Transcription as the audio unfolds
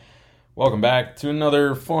Welcome back to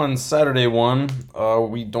another fun Saturday one.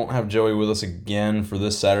 We don't have Joey with us again for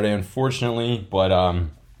this Saturday, unfortunately, but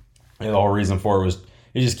the whole reason for it was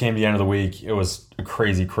it just came to the end of the week. It was a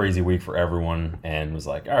crazy, crazy week for everyone, and was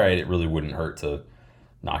like, all right, it really wouldn't hurt to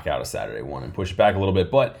knock out a Saturday one and push it back a little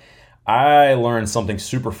bit. But I learned something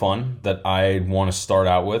super fun that I want to start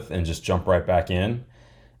out with and just jump right back in.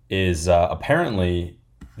 Is apparently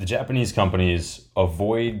the Japanese companies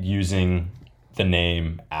avoid using the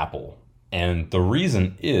name Apple. And the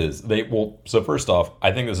reason is so first off,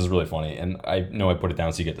 I think this is really funny, and I know I put it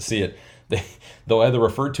down so you get to see it. They'll either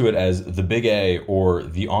refer to it as the Big A or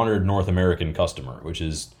the Honored North American Customer, which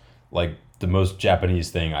is like the most Japanese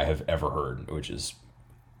thing I have ever heard, which is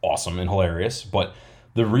awesome and hilarious. But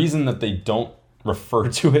the reason that they don't refer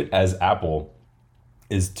to it as Apple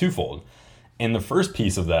is twofold. And the first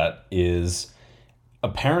piece of that is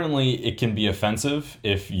apparently it can be offensive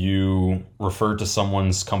if you refer to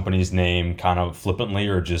someone's company's name kind of flippantly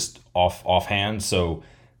or just offhand. So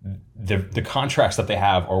the contracts that they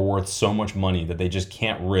have are worth so much money that they just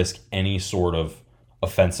can't risk any sort of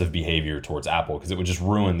offensive behavior towards Apple because it would just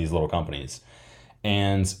ruin these little companies.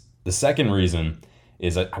 And the second reason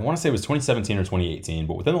is I want to say it was 2017 or 2018,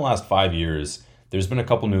 but within the last 5 years, there's been a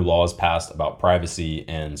couple new laws passed about privacy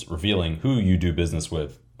and revealing who you do business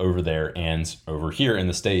with over there and over here in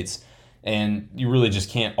the States. And you really just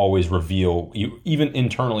can't always reveal you even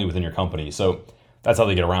internally within your company. So that's how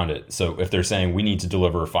they get around it. So if they're saying we need to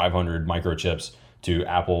deliver 500 microchips to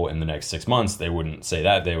Apple in the next 6 months, they wouldn't say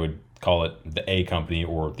that. They would call it the A company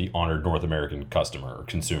or the Honored North American Customer or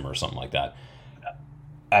Consumer or something like that.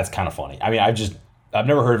 That's kind of funny. I mean, I've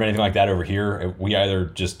never heard of anything like that over here. We either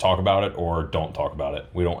just talk about it or don't talk about it.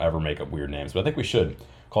 We don't ever make up weird names, but I think we should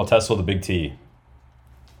call Tesla the Big T.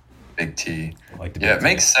 Big T. Like the Yeah, Big it T.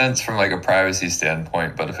 makes sense from like a privacy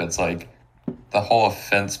standpoint, but if it's like the whole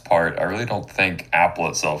offense part, I really don't think Apple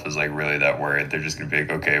itself is like really that worried. They're just gonna be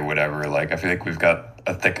like, okay, whatever. Like I feel like we've got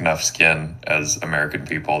a thick enough skin as American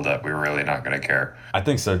people that we're really not gonna care. I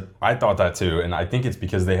think so. I thought that too, and I think it's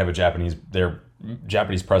because they have their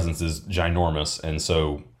Japanese presence is ginormous, and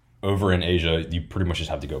so over in Asia, you pretty much just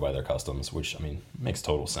have to go by their customs, which I mean makes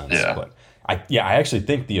total sense. Yeah. But I actually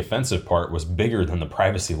think the offensive part was bigger than the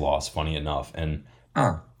privacy loss. Funny enough, and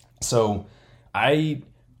Huh. so I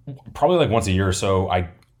probably like once a year or so,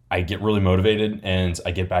 I get really motivated and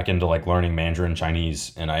I get back into like learning Mandarin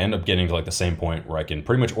Chinese, and I end up getting to like the same point where I can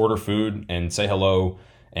pretty much order food and say hello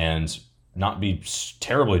and not be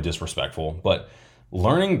terribly disrespectful. But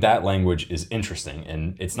learning that language is interesting,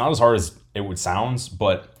 and it's not as hard as it would sound,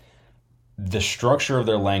 but the structure of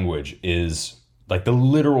their language is like the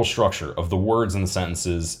literal structure of the words and the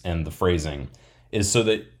sentences and the phrasing is so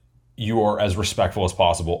that you are as respectful as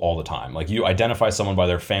possible all the time. Like you identify someone by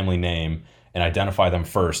their family name and identify them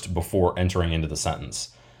first before entering into the sentence.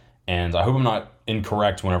 And I hope I'm not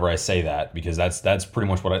incorrect whenever I say that because that's pretty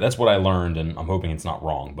much that's what I learned, and I'm hoping it's not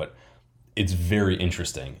wrong, but it's very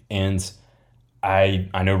interesting. And I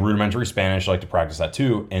know rudimentary Spanish. I like to practice that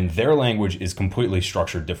too, and their language is completely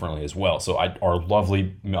structured differently as well. So our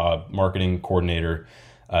lovely marketing coordinator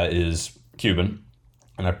is Cuban,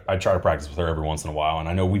 and I try to practice with her every once in a while. And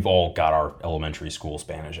I know we've all got our elementary school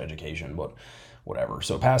Spanish education, but whatever.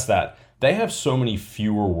 So past that, they have so many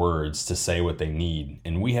fewer words to say what they need,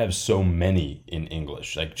 and we have so many in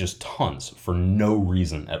English, like just tons for no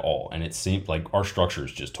reason at all. And it seems like our structure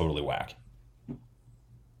is just totally whack.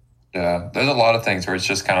 Yeah. There's a lot of things where it's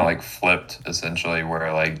just kind of like flipped essentially,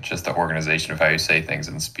 where like just the organization of how you say things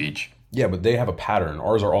in speech. Yeah, but they have a pattern.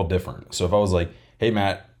 Ours are all different. So if I was like, "Hey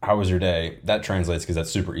Matt, how was your day?" That translates because that's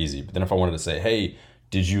super easy. But then if I wanted to say, "Hey,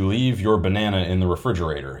 did you leave your banana in the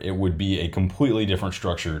refrigerator?" It would be a completely different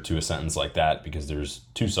structure to a sentence like that because there's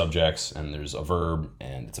two subjects and there's a verb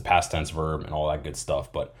and it's a past tense verb and all that good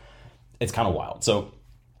stuff. But it's kind of wild. So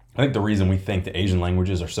I think the reason we think the Asian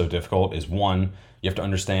languages are so difficult is one, you have to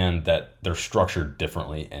understand that they're structured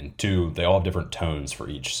differently, and two, they all have different tones for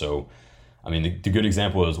each. So, I mean, the good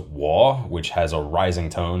example is "wa," which has a rising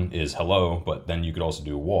tone, is hello, but then you could also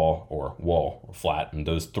do wall or flat, and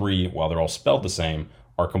those three, while they're all spelled the same,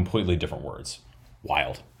 are completely different words.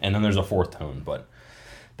 Wild. And then there's a fourth tone, but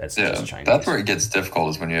that's just Yeah, that's Chinese. where it gets difficult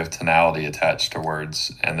is when you have tonality attached to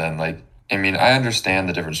words. And then, like, I mean, I understand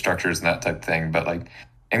the different structures and that type of thing, but like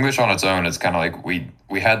English on its own, it's kind of like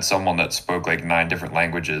we had someone that spoke like nine different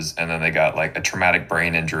languages, and then they got like a traumatic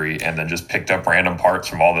brain injury, and then just picked up random parts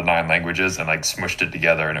from all the nine languages and like smushed it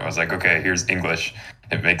together, and it was like, okay, here's English.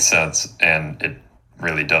 It makes sense, and it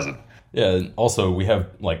really doesn't. Yeah, and also we have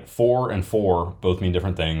like four and four both mean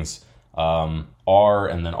different things. R,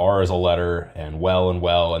 and then R is a letter, and well,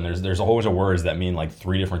 and there's a whole bunch of words that mean like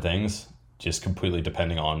three different things, just completely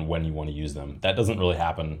depending on when you want to use them. That doesn't really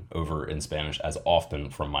happen over in Spanish as often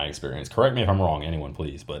from my experience. Correct me if I'm wrong, anyone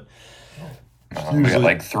please, but We got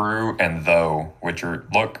like through and though, which are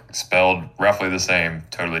spelled roughly the same,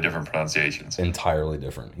 totally different pronunciations. entirely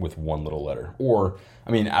different with one little letter. Or,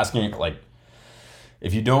 I mean, asking like,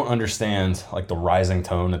 if you don't understand like the rising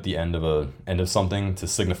tone at the end of something to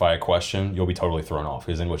signify a question, you'll be totally thrown off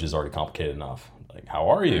because English is already complicated enough. Like, how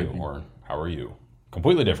are you? Or how are you?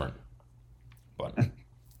 Completely different. But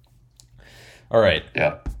all right.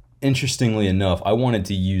 Yeah. Interestingly enough, I wanted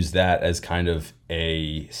to use that as kind of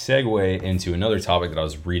a segue into another topic that I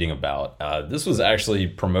was reading about. This was actually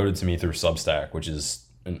promoted to me through Substack, which is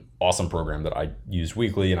an awesome program that I use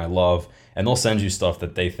weekly and I love. And they'll send you stuff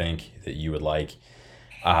that they think that you would like.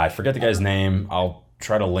 I forget the guy's name. I'll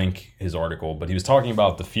try to link his article, but he was talking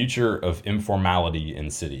about the future of informality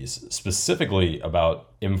in cities, specifically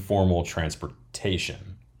about informal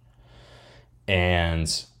transportation.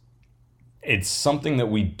 And it's something that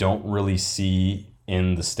we don't really see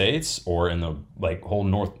in the States or in the like whole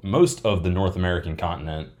most of the North American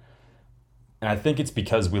continent. And I think it's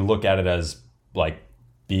because we look at it as like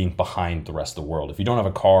being behind the rest of the world. If you don't have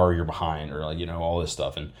a car, you're behind, or like, all this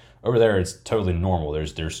stuff. And over there, it's totally normal.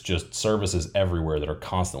 There's just services everywhere that are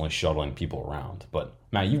constantly shuttling people around. But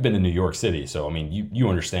Matt, you've been to New York City, so I mean, you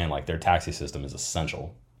understand like their taxi system is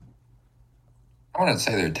essential. I wouldn't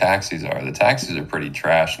say their taxis are. The taxis are pretty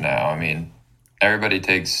trash now. I mean, everybody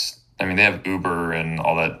they have Uber and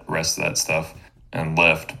all that rest of that stuff and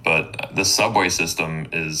Lyft, but the subway system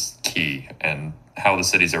is key, and how the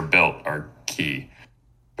cities are built are key,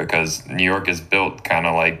 because New York is built kind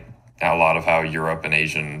of like a lot of how Europe and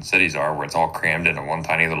Asian cities are, where it's all crammed into one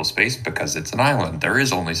tiny little space because it's an island. There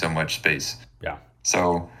is only so much space. Yeah.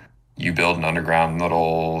 So you build an underground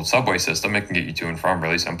little subway system, it can get you to and from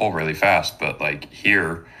really simple, really fast. But like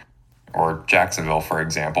here or Jacksonville, for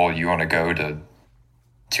example, you want to go to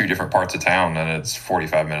two different parts of town and it's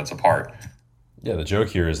 45 minutes apart. Yeah, the joke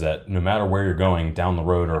here is that no matter where you're going, down the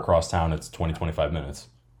road or across town, it's 20-25 minutes.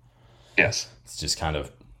 Yes. It's just kind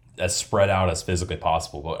of as spread out as physically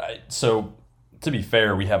possible. But so to be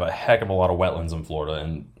fair, we have a heck of a lot of wetlands in Florida,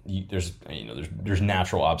 and there's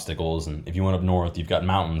natural obstacles. And if you went up north, you've got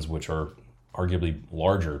mountains, which are arguably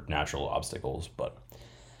larger natural obstacles. But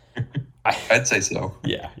I'd say so.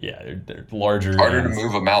 Yeah, they're larger. It's harder to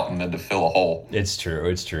move a mountain than to fill a hole. It's true.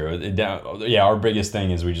 Our biggest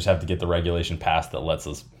thing is we just have to get the regulation passed that lets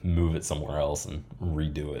us move it somewhere else and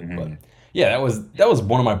redo it. Mm-hmm. But yeah, that was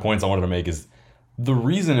one of my points I wanted to make is the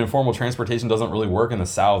reason informal transportation doesn't really work in the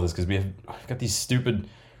South is because we've got these stupid,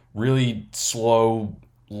 really slow,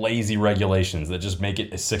 lazy regulations that just make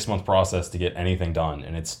it a 6-month process to get anything done.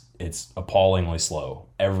 And it's appallingly slow,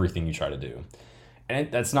 everything you try to do.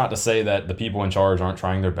 And that's not to say that the people in charge aren't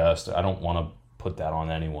trying their best. I don't want to put that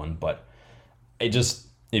on anyone, but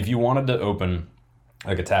if you wanted to open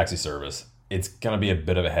like a taxi service, it's going to be a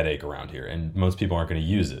bit of a headache around here. And most people aren't going to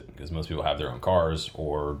use it because most people have their own cars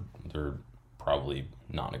or they're probably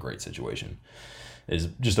not in a great situation. It's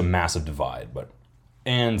just a massive divide.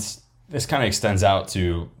 And this kind of extends out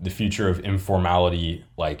to the future of informality,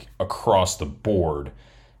 like across the board,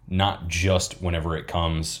 not just whenever it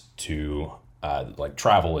comes to like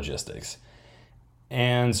travel logistics.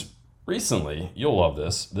 And recently, you'll love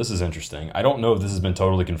this. This is interesting. I don't know if this has been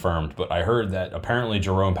totally confirmed, but I heard that apparently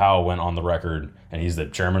Jerome Powell went on the record, and he's the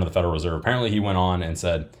chairman of the Federal Reserve. Apparently he went on and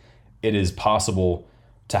said it is possible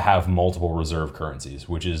to have multiple reserve currencies,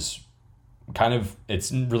 which is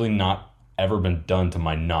it's really not ever been done to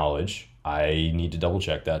my knowledge. I need to double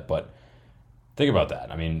check that, but think about that.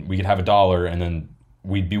 I mean, we could have a dollar and then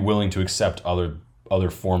we'd be willing to accept other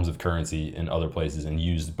forms of currency in other places and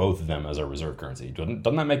use both of them as our reserve currency. Doesn't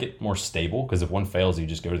that make it more stable? Because if one fails, you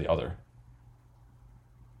just go to the other.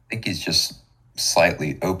 I think he's just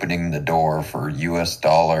slightly opening the door for US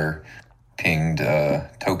dollar pinged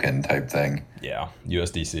token type thing. Yeah,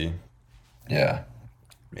 USDC. Yeah.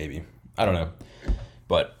 Maybe. I don't know.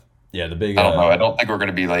 But yeah, the big... I don't know. I don't think we're going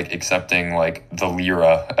to be like accepting like the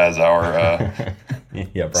lira as our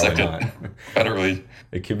yeah, probably not. Federally.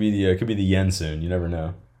 It could be the yen soon. You never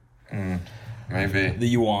know. Maybe the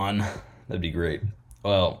yuan. That'd be great.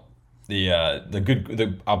 Well, we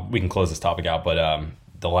can close this topic out, but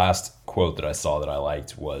the last quote that I saw that I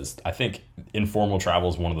liked was, I think informal travel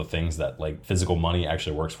is one of the things that like physical money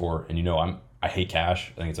actually works for. And I hate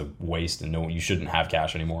cash. I think it's a waste, and no, you shouldn't have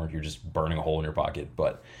cash anymore. You're just burning a hole in your pocket.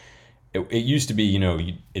 But it used to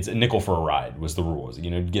be, it's a nickel for a ride was the rules.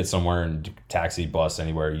 You'd get somewhere and taxi, bus,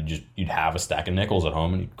 anywhere, you'd have a stack of nickels at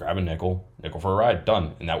home and you'd grab a nickel for a ride,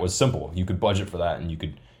 done. And that was simple. You could budget for that and you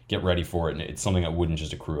could get ready for it, and it's something that wouldn't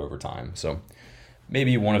just accrue over time. So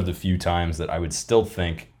maybe one of the few times that I would still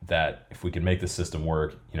think that if we could make the system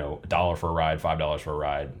work, $1 for a ride, $5 for a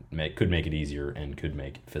ride, could make it easier and could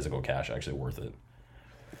make physical cash actually worth it.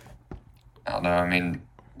 I don't know. I mean,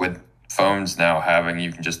 with phones now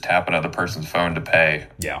you can just tap another person's phone to pay.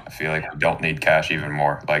 Yeah. I feel like we don't need cash even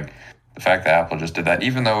more. Like the fact that Apple just did that,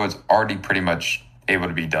 even though it's already pretty much able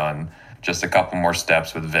to be done, just a couple more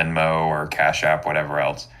steps with Venmo or Cash App, whatever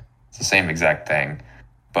else. It's the same exact thing,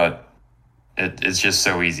 but it's just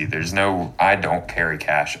so easy. I don't carry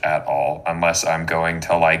cash at all unless I'm going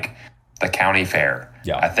to like the county fair.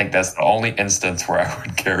 Yeah. I think that's the only instance where I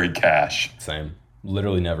would carry cash. Same.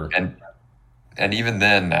 Literally never. And even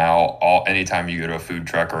then now, anytime you go to a food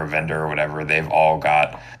truck or a vendor or whatever, they've all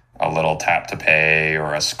got a little tap to pay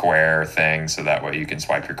or a Square thing, so that way you can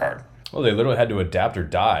swipe your card. Well, they literally had to adapt or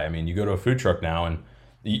die. I mean, you go to a food truck now and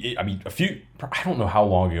I don't know how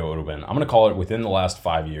long ago it would have been. I'm going to call it within the last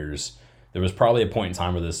 5 years. There was probably a point in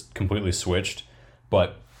time where this completely switched,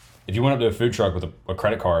 but if you went up to a food truck with a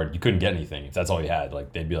credit card, you couldn't get anything if that's all you had.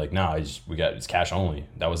 Like they'd be like, "No, it's cash only."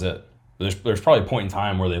 That was it. There's probably a point in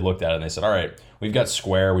time where they looked at it and they said, "All right, we've got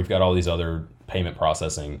Square, we've got all these other payment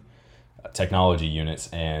processing technology units,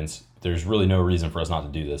 and there's really no reason for us not to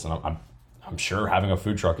do this." And I'm sure having a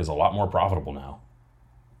food truck is a lot more profitable now.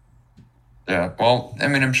 Yeah, well, I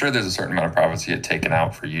mean, I'm sure there's a certain amount of profits you get taken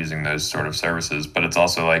out for using those sort of services, but it's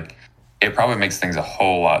also like it probably makes things a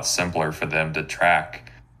whole lot simpler for them to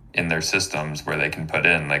track in their systems where they can put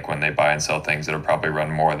in, like when they buy and sell things, it'll probably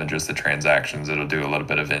run more than just the transactions. It'll do a little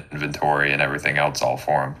bit of inventory and everything else all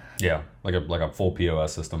for them. Yeah, like a full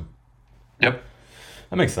POS system. Yep.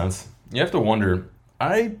 That makes sense. You have to wonder,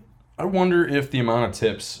 I wonder if the amount of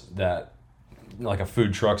tips that like a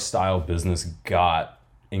food truck style business got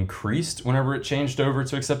increased whenever it changed over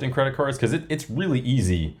to accepting credit cards, because it's really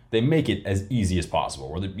easy. They make it as easy as possible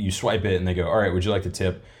where you swipe it and they go, "All right, would you like to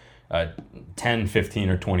tip 10, 15,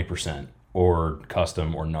 or 20% or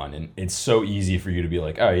custom or none?" And it's so easy for you to be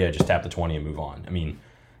like, "Oh yeah, just tap the 20 and move on." I mean,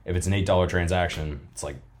 if it's an $8 transaction, it's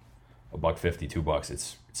like $1.50, $2.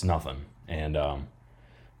 It's nothing. And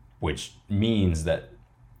which means that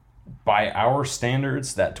by our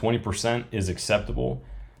standards, that 20% is acceptable.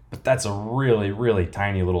 But that's a really, really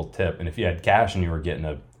tiny little tip. And if you had cash and you were getting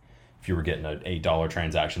an $8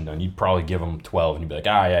 transaction done, you'd probably give them 12 and you'd be like,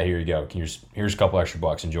 yeah, here you go. Here's a couple extra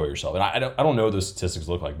bucks. Enjoy yourself. And I don't know what those statistics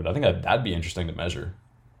look like, but I think that'd be interesting to measure.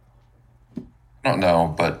 I don't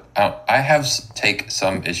know, but I take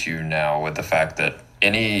some issue now with the fact that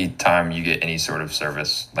any time you get any sort of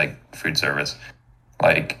service, like food service,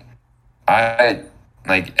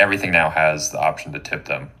 everything now has the option to tip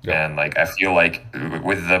them. Yep. And I feel like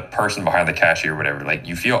with the person behind the cashier or whatever,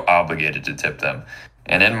 you feel obligated to tip them.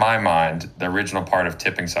 And in my mind, the original part of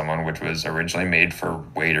tipping someone, which was originally made for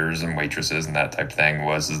waiters and waitresses and that type of thing,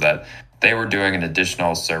 is that they were doing an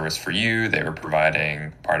additional service for you. They were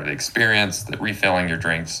providing part of the experience, refilling your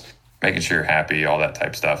drinks, making sure you're happy, all that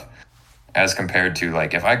type stuff. As compared to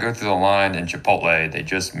if I go through the line in Chipotle, they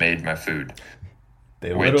just made my food.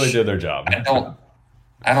 They literally did their job.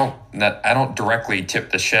 I don't directly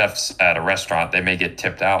tip the chefs at a restaurant. They may get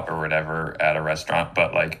tipped out or whatever at a restaurant,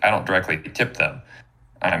 but I don't directly tip them.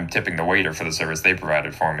 I'm tipping the waiter for the service they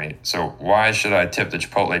provided for me. So why should I tip the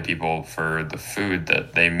Chipotle people for the food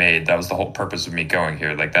that they made? That was the whole purpose of me going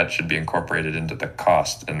here. That should be incorporated into the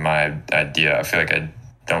cost in my idea. I feel like I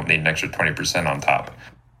don't need an extra 20% on top.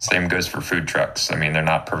 Same goes for food trucks. I mean, they're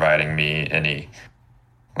not providing me any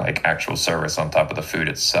actual service on top of the food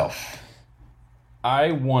itself. I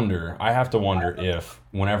have to wonder if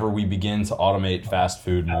whenever we begin to automate fast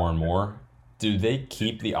food more and more, do they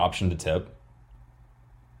keep the option to tip?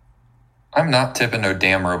 I'm not tipping no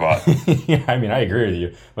damn robot. Yeah, I mean, I agree with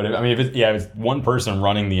you. But if it's one person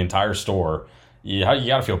running the entire store, you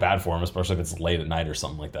got to feel bad for them, especially if it's late at night or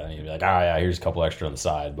something like that. And you'd be like, yeah, here's a couple extra on the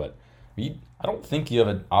side. But I don't think you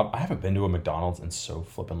have I haven't been to a McDonald's in so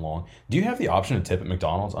flipping long. Do you have the option to tip at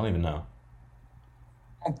McDonald's? I don't even know.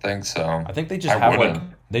 I don't think so. I think they just have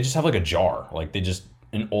a jar. They just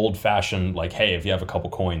an old fashioned hey, if you have a couple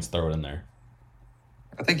coins, throw it in there.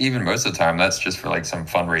 I think even most of the time that's just for some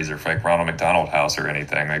fundraiser for Ronald McDonald House or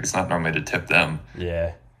anything. It's not normally to tip them.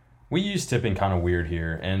 Yeah. We use tipping kind of weird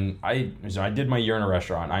here, and I did my year in a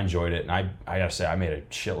restaurant. I enjoyed it, and I gotta say I made a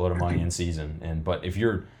shitload of money in season. But if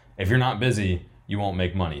you're not busy, you won't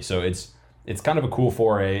make money. So it's kind of a cool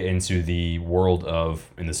foray into the world of,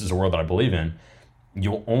 and this is a world that I believe in,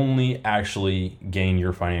 you'll only actually gain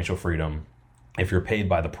your financial freedom if you're paid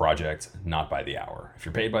by the project, not by the hour. If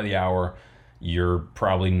you're paid by the hour, you're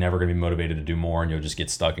probably never going to be motivated to do more, and you'll just get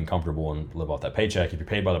stuck and comfortable and live off that paycheck. If you're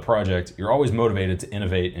paid by the project, you're always motivated to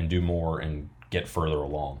innovate and do more and get further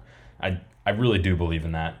along. I really do believe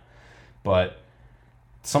in that. But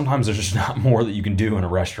sometimes there's just not more that you can do in a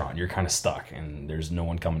restaurant. You're kind of stuck and there's no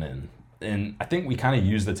one coming in. And I think we kind of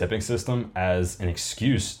use the tipping system as an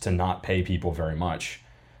excuse to not pay people very much,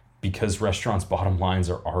 because restaurants' bottom lines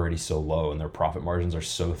are already so low and their profit margins are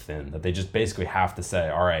so thin that they just basically have to say,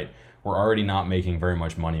 all right, we're already not making very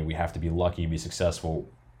much money. We have to be lucky, be successful.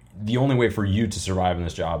 The only way for you to survive in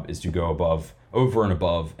this job is to go over and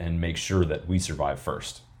above, and make sure that we survive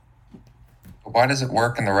first. Why does it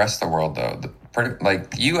work in the rest of the world, though? The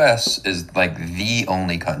U.S. is like the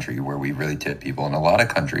only country where we really tip people. In a lot of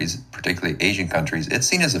countries, particularly Asian countries, it's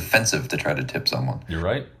seen as offensive to try to tip someone. You're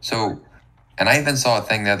right. So, and I even saw a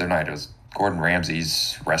thing the other night. It was Gordon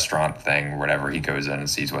Ramsay's restaurant thing, whatever. He goes in and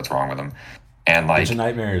sees what's wrong with him. And like,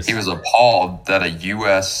 nightmares. He was appalled that a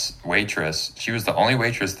U.S. waitress, she was the only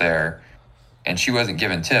waitress there, and she wasn't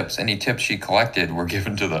given tips. Any tips she collected were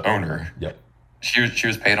given to the owner. Yep. She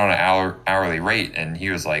was paid on an hourly rate, and he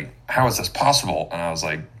was like, how is this possible? And I was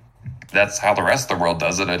like, that's how the rest of the world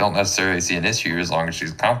does it. I don't necessarily see an issue as long as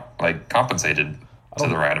she's compensated to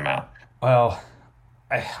the right amount. Well,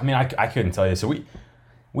 I couldn't tell you. So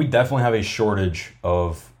we definitely have a shortage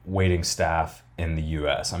of waiting staff in the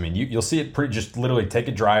U.S. I mean, you'll see it just literally take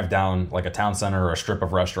a drive down like a town center or a strip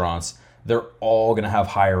of restaurants. They're all going to have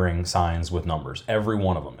hiring signs with numbers. Every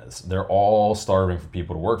one of them is. They're all starving for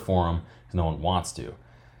people to work for them because no one wants to.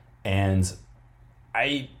 And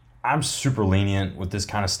I'm super lenient with this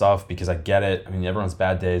kind of stuff because I get it. I mean, everyone's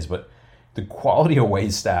bad days, but the quality of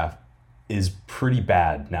wait staff is pretty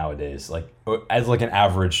bad nowadays. Like as like an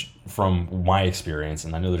average from my experience,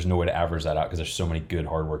 and I know there's no way to average that out because there's so many good,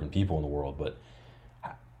 hardworking people in the world, but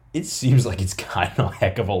it seems like it's gotten a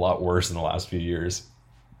heck of a lot worse in the last few years.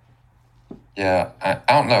 Yeah, I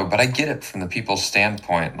don't know, but I get it from the people's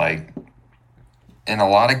standpoint. Like, in a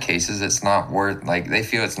lot of cases, it's not worth, like, they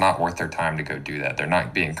feel it's not worth their time to go do that. They're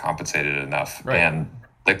not being compensated enough. Right. And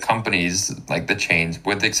the companies, like the chains,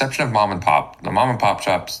 with the exception of mom and pop, the mom and pop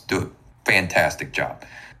shops do a fantastic job.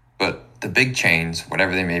 But the big chains,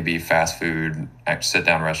 whatever they may be, fast food, sit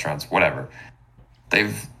down restaurants, whatever,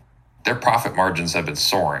 their profit margins have been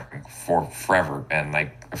soaring for forever. And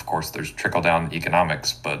like, of course, there's trickle down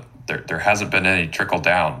economics, but there hasn't been any trickle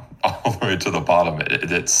down all the way to the bottom.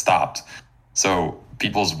 It stopped. So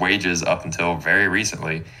people's wages up until very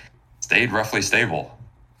recently stayed roughly stable.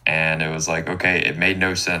 And it was like, okay, it made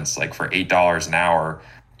no sense. Like for $8 an hour,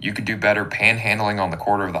 you could do better panhandling on the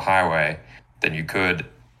corner of the highway than you could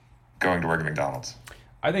going to work at McDonald's.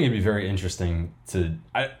 I think it'd be very interesting to,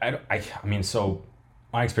 I mean, so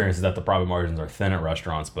my experience is that the profit margins are thin at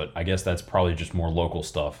restaurants, but I guess that's probably just more local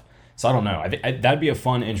stuff. So I don't know. I think that'd be a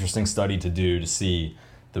fun, interesting study to do, to see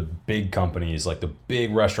the big companies, like the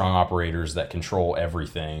big restaurant operators that control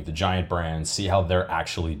everything, the giant brands, see how they're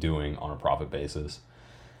actually doing on a profit basis.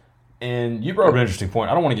 And you brought up an interesting point.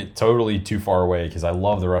 I don't want to get totally too far away because I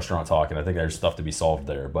love the restaurant talk and I think there's stuff to be solved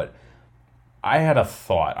there. But I had a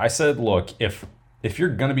thought. I said, look, if you're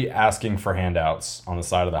going to be asking for handouts on the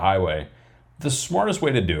side of the highway, the smartest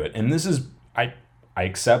way to do it, and this is, I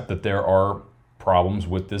accept that there are problems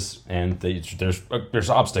with this and there's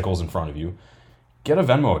obstacles in front of you. Get a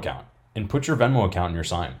Venmo account and put your Venmo account in your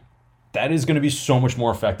sign. That is going to be so much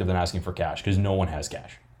more effective than asking for cash because no one has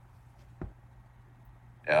cash.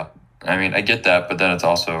 Yeah. I mean, I get that, but then it's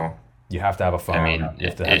also, you have to have a phone. I mean,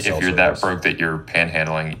 if you're that broke that you're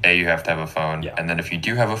panhandling, you have to have a phone. Yeah. And then if you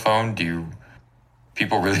do have a phone, do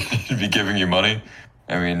people really need to be giving you money?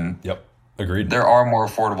 I mean, yep. Agreed. There are more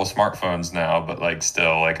affordable smartphones now, but like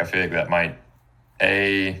still, like I feel like that might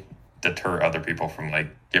deter other people from like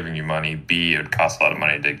giving you money. B, it would cost a lot of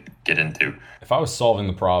money to get into. If I was solving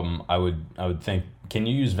the problem, I would think, can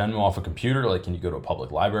you use Venmo off a computer? Like, can you go to a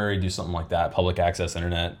public library, do something like that, public access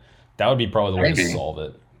internet? That would be probably the way to solve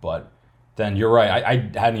it. But then you're right.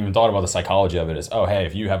 I hadn't even thought about the psychology of it as, oh, hey,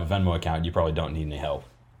 if you have a Venmo account, you probably don't need any help.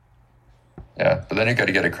 Yeah, but then you got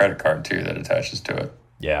to get a credit card too that attaches to it.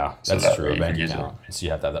 Yeah, that's true. A bank account. So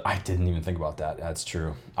you have to have that. I didn't even think about that. That's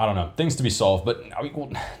true. I don't know. Things to be solved. But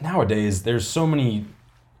nowadays, there's so many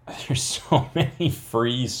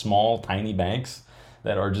free, small, tiny banks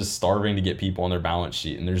that are just starving to get people on their balance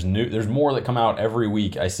sheet. And there's more that come out every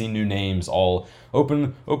week. I see new names all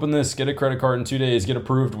open this, get a credit card in 2 days, get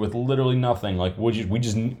approved with literally nothing. Like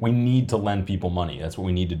we need to lend people money. That's what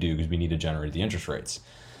we need to do because we need to generate the interest rates.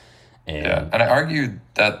 And I argue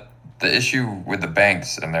that the issue with the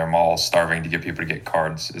banks and their malls starving to get people to get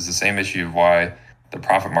cards is the same issue of why the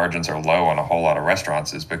profit margins are low on a whole lot of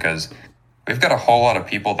restaurants, is because we've got a whole lot of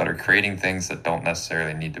people that are creating things that don't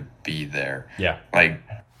necessarily need to be there. Yeah. Like,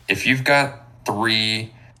 if you've got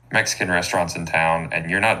 3 Mexican restaurants in town and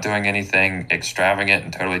you're not doing anything extravagant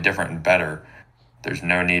and totally different and better, there's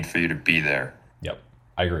no need for you to be there. Yep.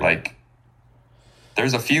 I agree. Like,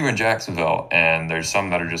 there's a few in Jacksonville, and there's some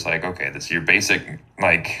that are just like, okay, this is your basic,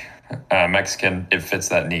 like, Mexican, it fits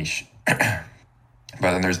that niche.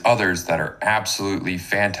 But then there's others that are absolutely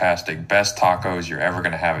fantastic, best tacos you're ever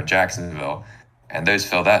going to have in Jacksonville, and those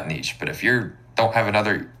fill that niche. But if you don't have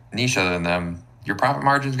another niche other than them, your profit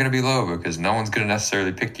margin is going to be low because no one's going to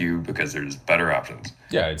necessarily pick you because there's better options.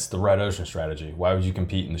 Yeah, it's the red ocean strategy. Why would you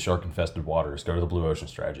compete in the shark-infested waters? Go to the blue ocean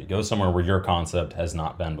strategy. Go somewhere where your concept has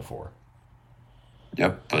not been before.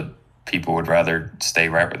 Yep, but people would rather stay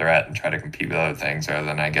right where they're at and try to compete with other things rather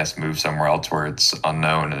than, I guess, move somewhere else where it's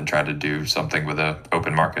unknown and try to do something with an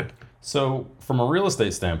open market. So from a real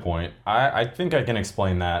estate standpoint, I think I can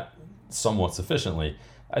explain that somewhat sufficiently.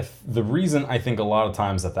 The reason I think a lot of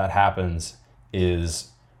times that happens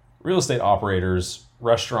is real estate operators,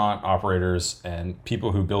 restaurant operators, and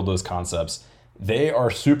people who build those concepts, they are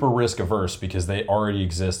super risk averse because they already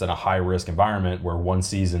exist in a high risk environment where one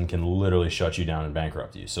season can literally shut you down and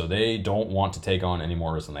bankrupt you. So they don't want to take on any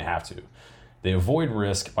more risk than they have to. They avoid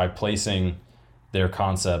risk by placing their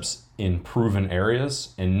concepts in proven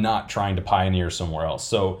areas and not trying to pioneer somewhere else.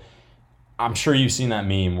 So I'm sure you've seen that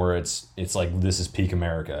meme where it's like, this is peak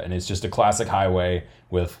America, and it's just a classic highway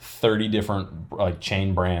with 30 different like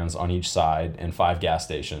chain brands on each side and 5 gas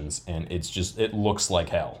stations, and it looks like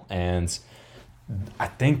hell. And I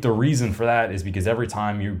think the reason for that is because every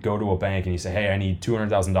time you go to a bank and you say, hey, I need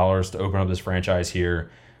 $200,000 to open up this franchise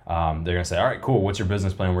here, they're going to say, all right, cool, what's your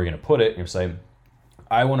business plan? Where are you going to put it? And you say,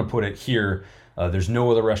 I want to put it here. There's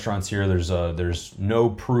no other restaurants here. There's no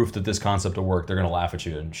proof that this concept will work. They're going to laugh at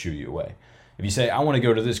you and shoo you away. If you say, I want to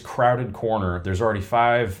go to this crowded corner, there's already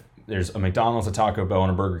 5, there's a McDonald's, a Taco Bell,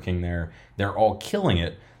 and a Burger King there. They're all killing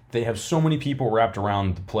it. They have so many people wrapped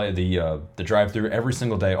around the drive-through every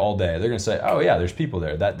single day, all day. They're going to say, "Oh yeah, there's people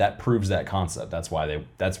there." That proves that concept. That's why they're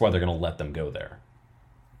going to let them go there.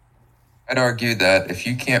 I'd argue that if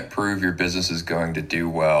you can't prove your business is going to do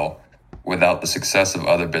well without the success of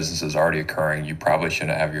other businesses already occurring, you probably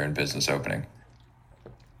shouldn't have your own business opening.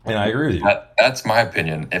 And I agree with you. That's my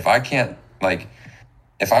opinion. If I can't, like,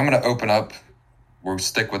 if I'm going to open up, we'll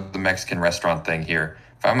stick with the Mexican restaurant thing here.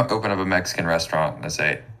 If I'm going to open up a Mexican restaurant and I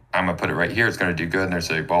say, I'm going to put it right here, it's going to do good. And they're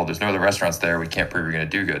saying, well, there's no other restaurants there. We can't prove you're going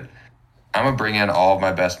to do good. I'm going to bring in all of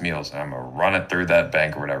my best meals and I'm going to run it through that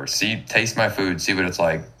bank or whatever. Taste my food, see what it's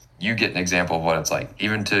like. You get an example of what it's like,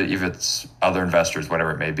 if it's other investors,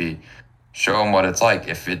 whatever it may be. Show them what it's like.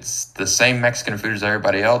 If it's the same Mexican food as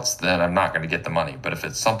everybody else, then I'm not going to get the money. But if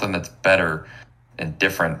it's something that's better and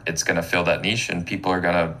different, it's going to fill that niche and people are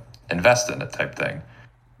going to invest in it type thing.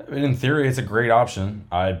 I mean, in theory, it's a great option.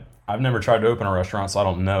 I've never tried to open a restaurant, so I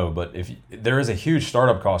don't know. But there is a huge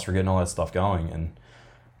startup cost for getting all that stuff going, and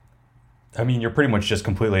I mean, you're pretty much just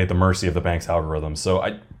completely at the mercy of the bank's algorithm. So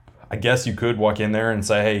I guess you could walk in there and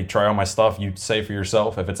say, hey, try all my stuff. You say for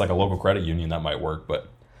yourself. If it's like a local credit union, that might work. But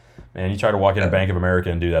man, you try to walk in a Bank of America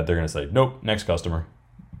and do that, they're going to say, nope, next customer.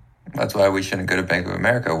 That's why we shouldn't go to Bank of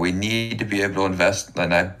America. We need to be able to invest.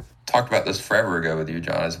 And I talked about this forever ago with you,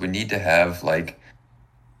 John, is we need to have like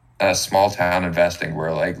a small town investing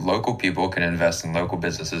where like local people can invest in local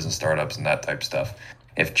businesses and startups and that type of stuff.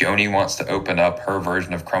 If Joni wants to open up her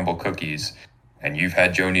version of Crumble Cookies and you've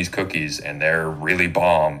had Joni's cookies and they're really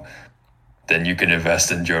bomb, then you can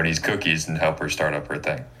invest in Joni's cookies and help her start up her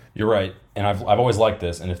thing. You're right. And I've always liked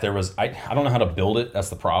this. And if there was, I don't know how to build it. That's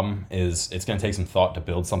the problem, is it's going to take some thought to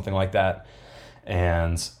build something like that.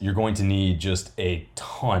 And you're going to need just a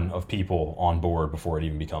ton of people on board before it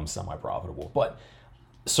even becomes semi-profitable. But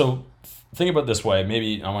so think about it this way.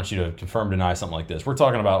 Maybe I want you to confirm, deny something like this. We're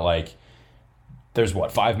talking about like, there's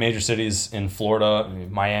 5 major cities in Florida: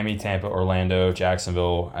 Miami, Tampa, Orlando,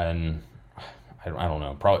 Jacksonville, and I don't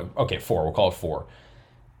know, probably, 4, we'll call it 4.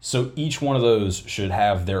 So each one of those should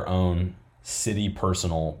have their own city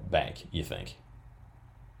personal bank, you think?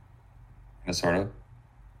 Sort of.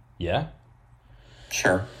 Yeah?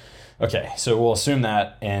 Sure. Okay, so we'll assume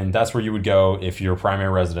that, and that's where you would go if your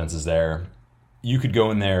primary residence is there. You could go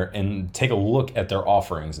in there and take a look at their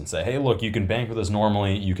offerings and say, hey, look, you can bank with us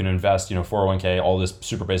normally, you can invest, 401k, all this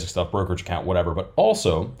super basic stuff, brokerage account, whatever, but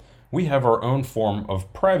also we have our own form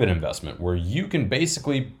of private investment where you can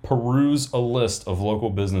basically peruse a list of local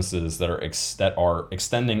businesses that are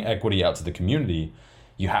extending equity out to the community.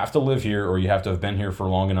 you have to live here or you have to have been here for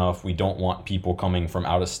long enough. We don't want people coming from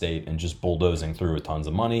out of state and just bulldozing through with tons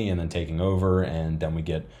of money and then taking over, and then we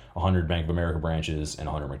get 100 Bank of America branches and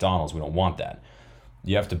 100 McDonald's. We don't want that.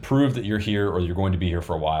 You have to prove that you're here or you're going to be here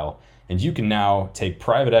for a while. And you can now take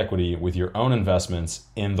private equity with your own investments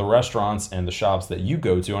in the restaurants and the shops that you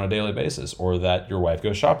go to on a daily basis, or that your wife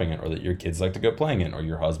goes shopping in, or that your kids like to go playing in, or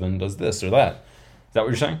your husband does this or that. Is that what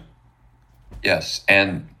you're saying? Yes.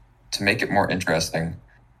 And to make it more interesting,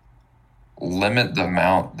 limit the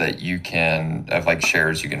amount that you can, of like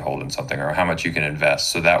shares you can hold in something, or how much you can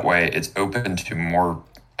invest. So that way it's open to more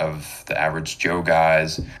of the average Joe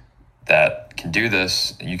guys that can do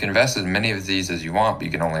this. You can invest as many of these as you want, but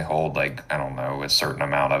you can only hold, like, I don't know, a certain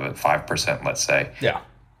amount of it, 5%, let's say. Yeah.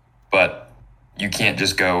 But you can't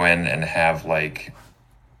just go in and have like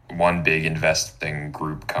one big investing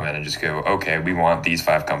group come in and just go, okay, we want these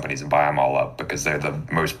 5 companies and buy them all up because they're the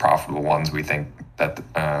most profitable ones we think that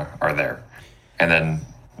are there. And then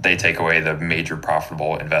they take away the major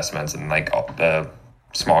profitable investments, and like the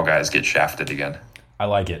small guys get shafted again. I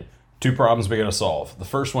like it. 2 problems we got to solve. The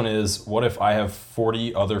first one is, what if I have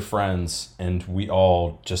 40 other friends and we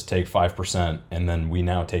all just take 5% and then we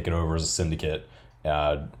now take it over as a syndicate,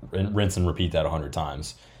 rinse and repeat that 100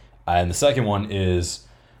 times. And the second one is,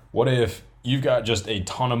 what if you've got just a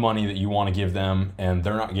ton of money that you want to give them and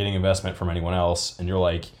they're not getting investment from anyone else, and you're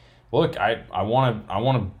like, look, I want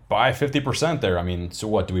to buy 50% there. I mean, so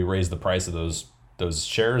what, do we raise the price of those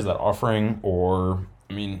shares, that offering? Or,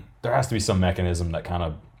 I mean, there has to be some mechanism that kind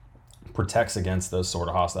of protects against those sort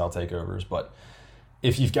of hostile takeovers. But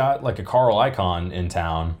if you've got like a Carl Icahn in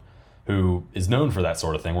town who is known for that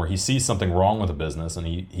sort of thing, where he sees something wrong with a business and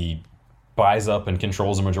he buys up and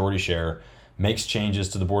controls a majority share, makes changes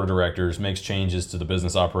to the board of directors, makes changes to the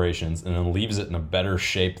business operations, and then leaves it in a better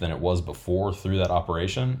shape than it was before through that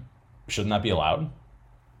operation, shouldn't that be allowed?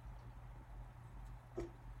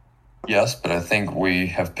 Yes, but I think we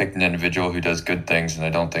have picked an individual who does good things, and I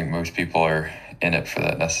don't think most people are in it for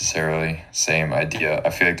that necessarily same idea. I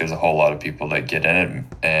feel like there's a whole lot of people that get in it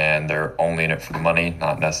and they're only in it for the money,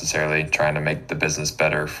 not necessarily trying to make the business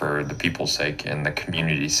better for the people's sake and the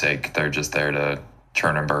community's sake. They're just there to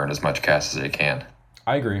churn and burn as much cash as they can.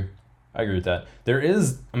 I agree with that. There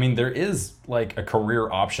is like a career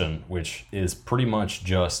option, which is pretty much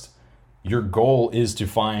just, your goal is to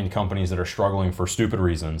find companies that are struggling for stupid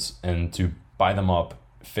reasons and to buy them up,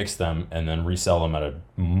 fix them, and then resell them at a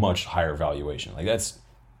much higher valuation. Like, that's,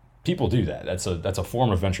 people do that. That's a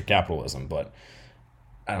form of venture capitalism, but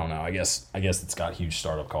I don't know. I guess it's got huge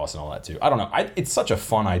startup costs and all that too. I don't know. It's such a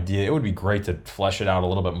fun idea. It would be great to flesh it out a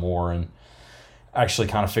little bit more and actually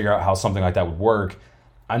kind of figure out how something like that would work.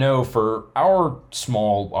 I know for our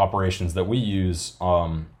small operations that we use,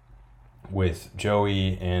 with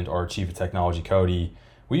Joey and our chief of technology, Cody,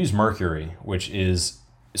 we use Mercury, which is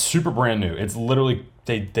super brand new. It's literally,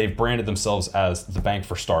 they've branded themselves as the bank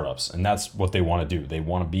for startups, and that's what they want to do. They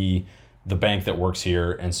want to be the bank that works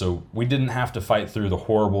here. And so we didn't have to fight through the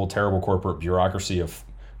horrible, terrible corporate bureaucracy of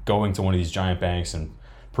going to one of these giant banks and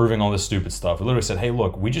proving all this stupid stuff. We literally said, hey,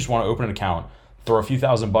 look, we just want to open an account, throw a few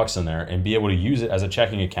 $1,000 in there, and be able to use it as a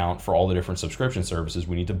checking account for all the different subscription services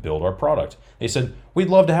we need to build our product. They said, we'd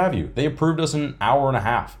love to have you. They approved us in an hour and a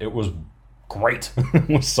half. It was great. It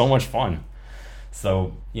was so much fun.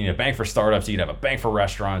 So, bank for startups, you could have a bank for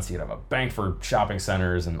restaurants, you could have a bank for shopping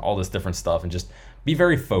centers and all this different stuff, and just be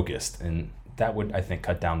very focused. And that would, I think,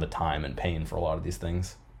 cut down the time and pain for a lot of these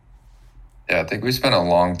things. Yeah, I think we spent a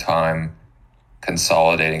long time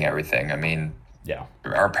consolidating everything. I mean, yeah,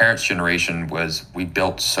 our parents' generation we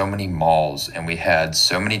built so many malls and we had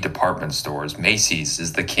so many department stores. Macy's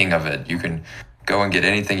is the king of it. You can go and get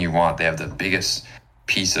anything you want. They have the biggest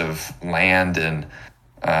piece of land in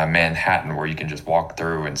Manhattan where you can just walk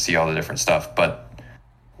through and see all the different stuff. But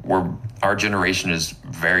our generation is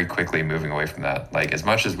very quickly moving away from that. Like, as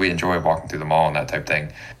much as we enjoy walking through the mall and that type of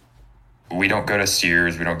thing, we don't go to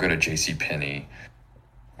Sears, we don't go to JCPenney.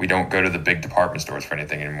 We don't go to the big department stores for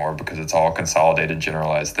anything anymore because it's all consolidated,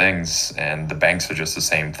 generalized things. And the banks are just the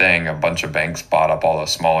same thing. A bunch of banks bought up all the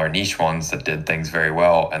smaller niche ones that did things very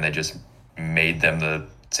well, and they just made them the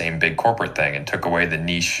same big corporate thing and took away the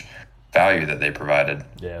niche value that they provided.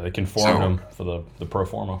 Yeah, they conformed them for the pro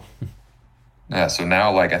forma. Yeah, so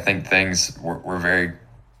now, like, I think we're very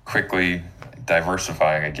quickly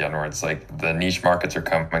diversifying again, where it's like the niche markets are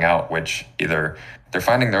coming out, which either they're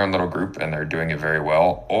finding their own little group and they're doing it very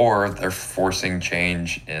well, or they're forcing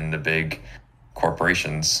change in the big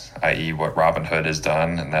corporations, i.e. what Robinhood has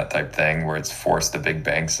done and that type of thing, where it's forced the big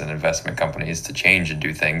banks and investment companies to change and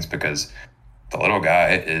do things because the little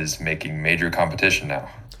guy is making major competition now.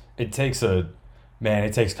 It takes a Man,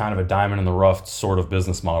 it takes kind of a diamond in the rough sort of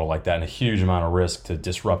business model like that and a huge amount of risk to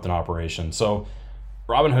disrupt an operation. So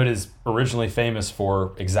Robinhood is originally famous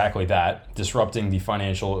for exactly that, disrupting the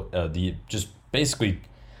financial, the just basically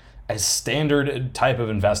as standard type of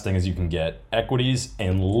investing as you can get, equities,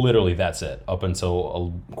 and literally that's it, up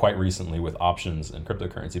until quite recently with options and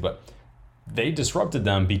cryptocurrency. But they disrupted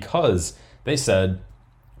them because they said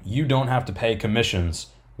you don't have to pay commissions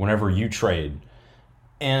whenever you trade.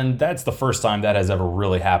 And that's the first time that has ever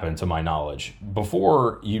really happened to my knowledge.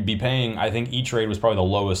 Before, you'd be paying, I think E-Trade was probably the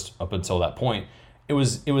lowest up until that point. It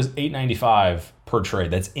was $8.95 per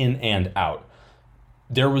trade. That's in and out.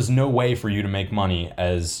 There was no way for you to make money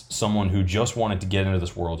as someone who just wanted to get into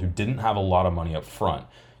this world, who didn't have a lot of money up front.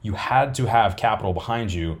 You had to have capital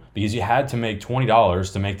behind you because you had to make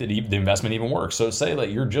 $20 to make the investment even work. So say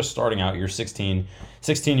that you're just starting out, you're 16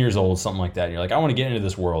 years old, something like that. And you're like, I want to get into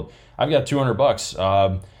this world. I've got $200.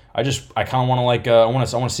 I kind of want to I want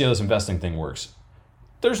to see how this investing thing works.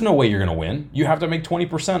 There's no way you're going to win. You have to make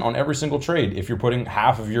 20% on every single trade if you're putting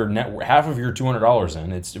half of your $200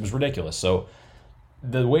 in. It was ridiculous. So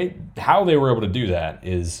how they were able to do that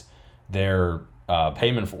is their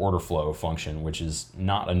payment for order flow function, which is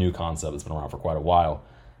not a new concept. It's been around for quite a while,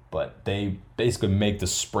 but they basically make the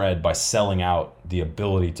spread by selling out the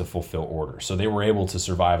ability to fulfill orders. So they were able to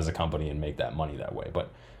survive as a company and make that money that way.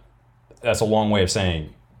 But that's a long way of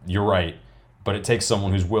saying you're right, but it takes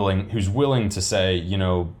someone who's willing to say,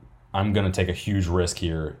 I'm going to take a huge risk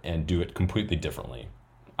here and do it completely differently,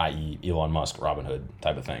 i.e. Elon Musk, Robinhood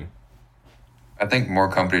type of thing. I think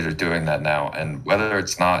more companies are doing that now, and whether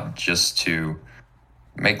it's not just to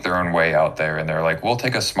make their own way out there, and they're like, we'll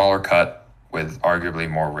take a smaller cut with arguably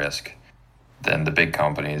more risk than the big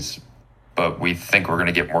companies, but we think we're going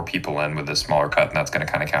to get more people in with this smaller cut, and that's going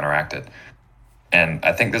to kind of counteract it. And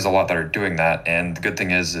I think there's a lot that are doing that, and the good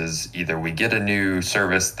thing is either we get a new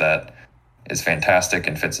service that is fantastic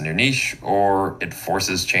and fits a new niche, or it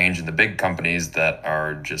forces change in the big companies that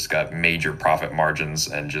are just got major profit margins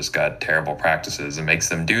and just got terrible practices, and makes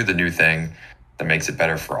them do the new thing that makes it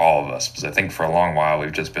better for all of us. Because I think for a long while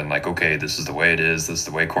we've just been like, okay, this is the way it is. This is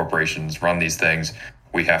the way corporations run these things.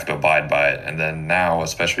 We have to abide by it. And then now,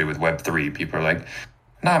 especially with Web3, people are like,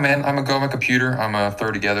 nah, man, I'm going to go on my computer. I'm going to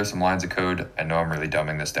throw together some lines of code. I know I'm really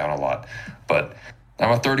dumbing this down a lot, but I'm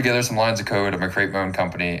going to throw together some lines of code. I'm going to create my own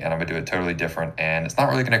company, and I'm going to do it totally different. And it's not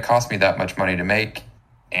really going to cost me that much money to make.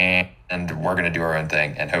 And we're going to do our own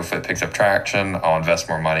thing. And hopefully it picks up traction. I'll invest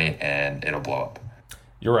more money and it'll blow up.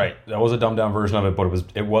 You're right. That was a dumbed down version of it, but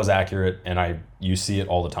it was accurate, and you see it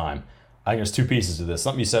all the time. I think there's two pieces to this.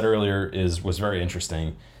 Something you said earlier was very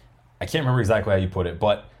interesting. I can't remember exactly how you put it,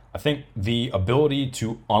 but I think the ability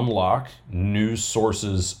to unlock new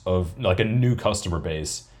sources of, like, a new customer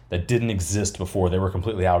base that didn't exist before, they were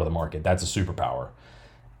completely out of the market. That's a superpower.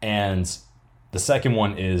 And the second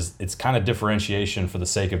one is it's kind of differentiation for the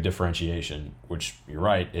sake of differentiation, which you're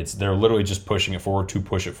right. They're literally just pushing it forward to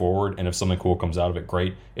push it forward. And if something cool comes out of it,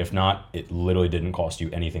 great. If not, it literally didn't cost you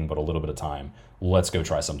anything but a little bit of time. Let's go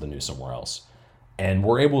try something new somewhere else. And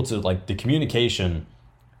we're able to, like, the communication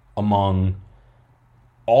among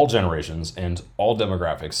all generations and all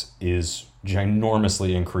demographics is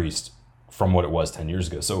ginormously increased from what it was 10 years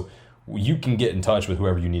ago. So you can get in touch with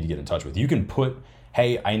whoever you need to get in touch with. You can put,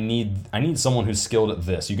 hey, I need someone who's skilled at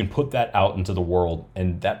this. You can put that out into the world,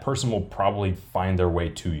 and that person will probably find their way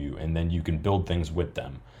to you, and then you can build things with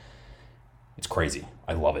them. It's crazy.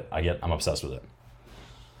 I love it. I'm obsessed with it.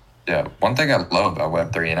 Yeah, one thing I love about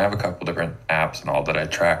Web3, and I have a couple different apps and all that I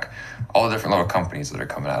track, all the different little companies that are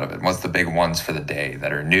coming out of it. What's the big ones for the day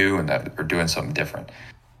that are new and that are doing something different?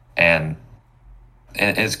 And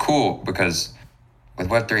it's cool because with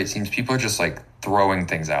Web3, it seems people are just like throwing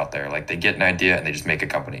things out there. Like they get an idea and they just make a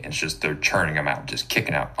company. And it's just they're churning them out, just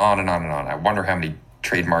kicking out on and on and on. I wonder how many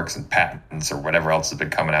trademarks and patents or whatever else has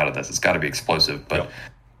been coming out of this. It's got to be explosive, but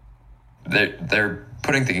they're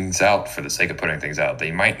putting things out for the sake of putting things out.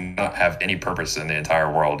 They might not have any purpose in the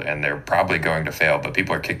entire world, and they're probably going to fail, but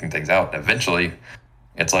people are kicking things out. And eventually,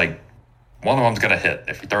 it's like one of them's going to hit.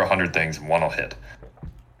 If you throw 100 things, one will hit.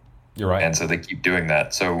 You're right. And so they keep doing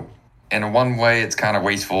that. So in one way, it's kind of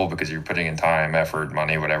wasteful because you're putting in time, effort,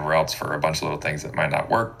 money, whatever else for a bunch of little things that might not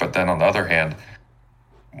work. But then on the other hand,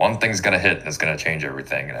 one thing's going to hit and it's going to change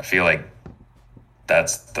everything. And I feel like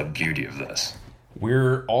that's the beauty of this.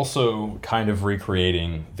 We're also kind of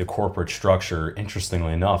recreating the corporate structure,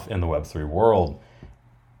 interestingly enough, in the Web3 world.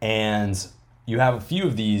 And you have a few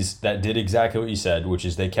of these that did exactly what you said, which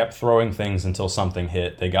is they kept throwing things until something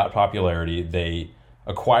hit. They got popularity. They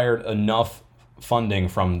acquired enough funding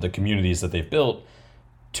from the communities that they've built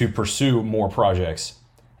to pursue more projects.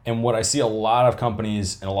 And what I see a lot of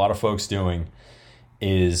companies and a lot of folks doing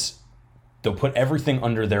is they'll put everything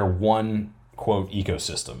under their one quote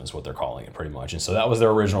ecosystem is what they're calling it pretty much. And so that was their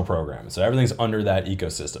original program. So everything's under that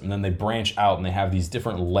ecosystem. And then they branch out and they have these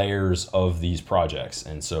different layers of these projects.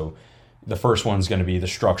 And so the first one's going to be the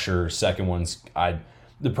structure. Second one's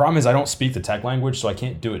the problem is I don't speak the tech language, so I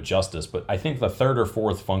can't do it justice. But I think the third or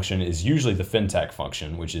fourth function is usually the fintech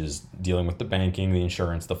function, which is dealing with the banking, the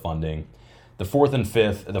insurance, the funding. The fourth and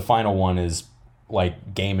fifth, the final one is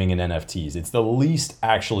like gaming and NFTs. It's the least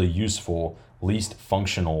actually useful, least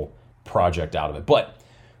functional project out of it. But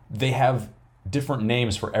they have different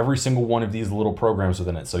names for every single one of these little programs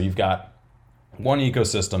within it. So you've got one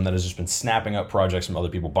ecosystem that has just been snapping up projects from other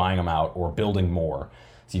people, buying them out or building more.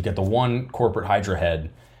 So you've got the one corporate Hydra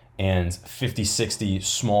head and 50, 60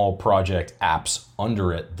 small project apps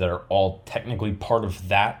under it that are all technically part of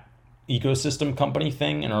that ecosystem company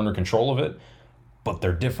thing and are under control of it, but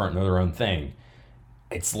they're different, they're their own thing.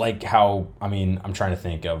 It's like how, I'm trying to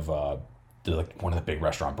think of one of the big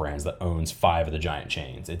restaurant brands that owns 5 of the giant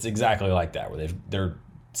chains. It's exactly like that, where they're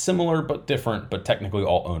similar but different, but technically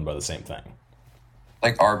all owned by the same thing.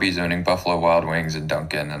 Like Arby's owning Buffalo Wild Wings and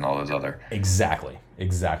Dunkin' and all those other. Exactly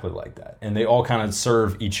like that. And they all kind of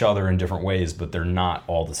serve each other in different ways, but they're not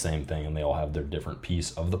all the same thing, and they all have their different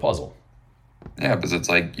piece of the puzzle. Yeah, because it's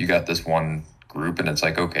like you got this one group, and it's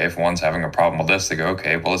like, okay, if one's having a problem with this, they go,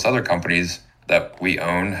 okay, well, this other company's that we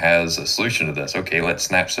own has a solution to this. Okay, let's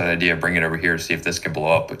snatch that idea, bring it over here, see if this can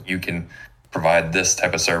blow up. But you can provide this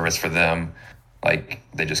type of service for them. Like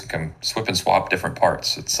they just come swip and swap different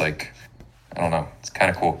parts. It's like, I don't know. It's kind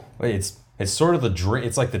of cool. It's sort of the dream.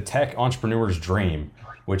 It's like the tech entrepreneur's dream,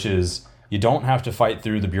 which is you don't have to fight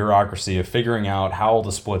through the bureaucracy of figuring out how all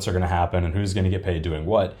the splits are going to happen and who's going to get paid doing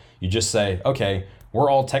what. You just say, okay, we're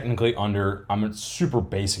all technically under, I'm a super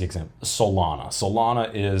basic example, Solana.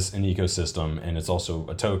 Solana is an ecosystem, and it's also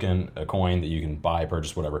a token, a coin that you can buy,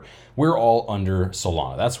 purchase, whatever. We're all under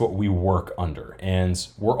Solana. That's what we work under. And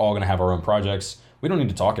we're all going to have our own projects. We don't need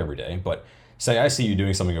to talk every day, but say I see you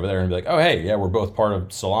doing something over there and be like, oh, hey, yeah, we're both part of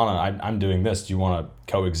Solana. I'm doing this. Do you want to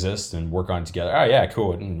coexist and work on it together? Oh, yeah,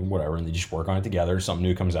 cool, and whatever. And they just work on it together. Something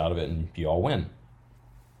new comes out of it, and you all win.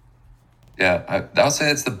 Yeah, I would say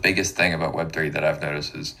that's the biggest thing about Web3 that I've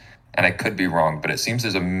noticed is, and I could be wrong, but it seems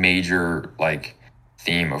there's a major like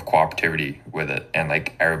theme of cooperativity with it. And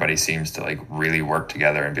like everybody seems to like really work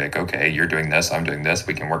together and be like, okay, you're doing this, I'm doing this.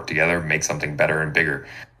 We can work together, make something better and bigger.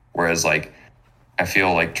 Whereas like, I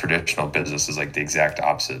feel like traditional business is like the exact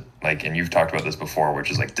opposite. Like, and you've talked about this before, which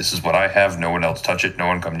is like, this is what I have. No one else touch it. No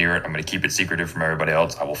one come near it. I'm going to keep it secretive from everybody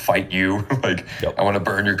else. I will fight you. Like, yep. I want to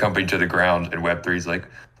burn your company to the ground. And Web3 is like,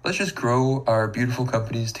 let's just grow our beautiful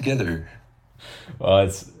companies together.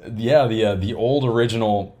 The old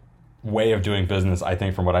original way of doing business, I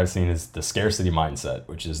think from what I've seen, is the scarcity mindset,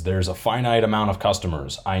 which is there's a finite amount of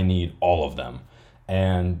customers. I need all of them.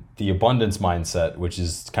 And the abundance mindset, which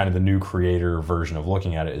is kind of the new creator version of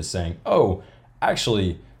looking at it, is saying, oh,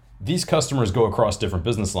 actually, these customers go across different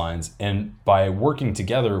business lines. And by working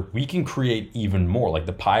together, we can create even more. Like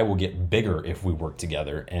the pie will get bigger if we work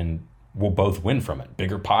together, and we'll both win from it.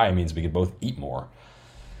 Bigger pie means we can both eat more.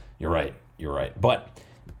 You're right. But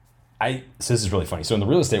so this is really funny. So in the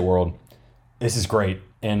real estate world, this is great.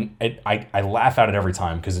 And I laugh at it every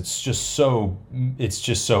time because it's just so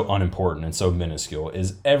unimportant and so minuscule.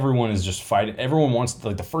 Is everyone is just fighting. Everyone wants,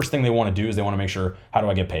 like, the first thing they want to do is they want to make sure, how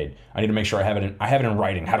do I get paid? I need to make sure I have it in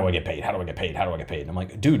writing. How do I get paid? How do I get paid? How do I get paid? And I'm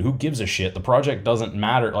like, dude, who gives a shit? The project doesn't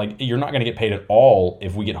matter. Like, you're not going to get paid at all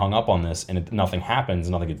if we get hung up on this and nothing happens,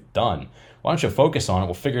 nothing gets done. Why don't you focus on it?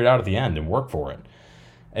 We'll figure it out at the end and work for it.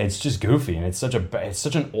 It's just goofy, and it's such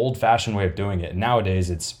an old-fashioned way of doing it. And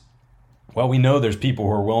nowadays it's, well, we know there's people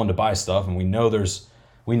who are willing to buy stuff, and we know there's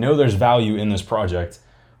value in this project.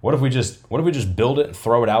 What if we just build it and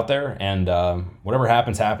throw it out there, and whatever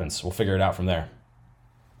happens. We'll figure it out from there.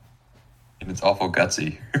 And it's awful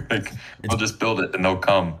gutsy. We'll just build it and they'll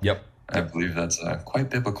come. Yep. I believe that's quite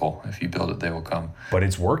biblical. If you build it, they will come. But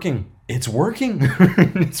it's working. It's working.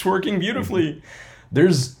 It's working beautifully.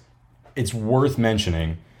 It's worth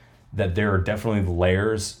mentioning that there are definitely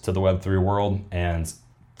layers to the Web3 world, and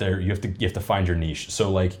you have to find your niche.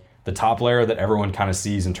 So like the top layer that everyone kind of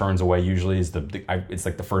sees and turns away usually is it's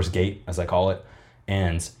like the first gate, as I call it,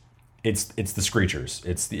 and it's the screechers.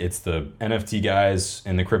 It's the NFT guys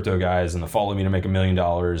and the crypto guys and the follow me to make $1 million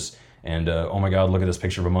and oh my god, look at this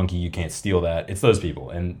picture of a monkey, you can't steal that. It's those people,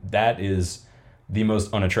 and that is the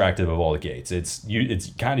most unattractive of all the gates. It's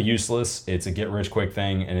kind of useless. It's a get rich quick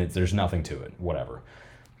thing, and there's nothing to it. Whatever.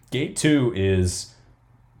 Gate 2 is,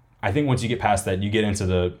 I think once you get past that, you get into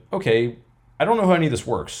the, okay, I don't know how any of this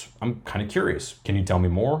works. I'm kind of curious. Can you tell me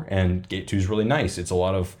more? And Gate 2 is really nice. It's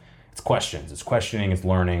questions, it's questioning, it's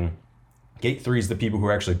learning. Gate 3 is the people who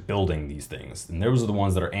are actually building these things. And those are the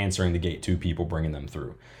ones that are answering the Gate 2 people, bringing them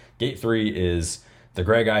through. Gate 3 is the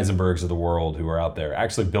Greg Eisenbergs of the world who are out there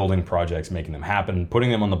actually building projects, making them happen,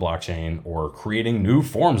 putting them on the blockchain, or creating new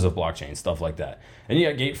forms of blockchain, stuff like that. And you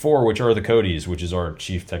got Gate 4, which are the Codys, which is our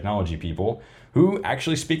chief technology people, who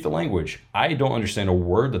actually speak the language. I don't understand a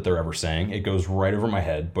word that they're ever saying. It goes right over my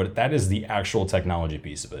head, but that is the actual technology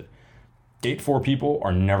piece of it. Gate 4 people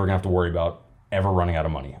are never gonna have to worry about ever running out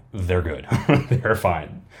of money. They're good. They're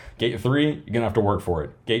fine. Gate 3, you're gonna have to work for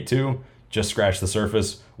it. Gate 2, just scratch the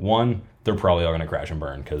surface. 1, they're probably all gonna crash and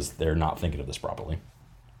burn because they're not thinking of this properly.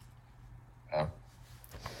 Yeah.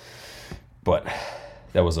 But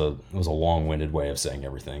that was a long-winded way of saying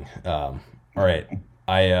everything. All right,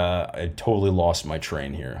 I totally lost my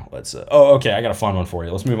train here. Let's. Okay, I got a fun one for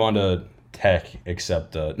you. Let's move on to tech.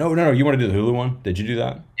 Except no. You want to do the Hulu one? Did you do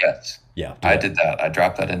that? Yes. Yeah, I did that. I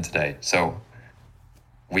dropped that in today. So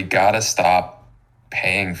we gotta stop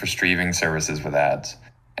paying for streaming services with ads.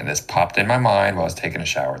 And this popped in my mind while I was taking a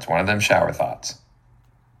shower. It's one of them shower thoughts.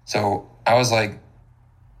 So I was like,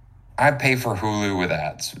 I pay for Hulu with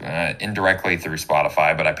ads, indirectly through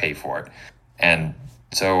Spotify, but I pay for it. And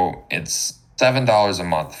so it's $7 a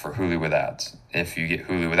month for Hulu with ads. If you get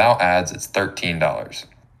Hulu without ads, it's $13.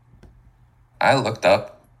 I looked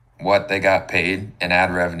up what they got paid in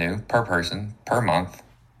ad revenue per person per month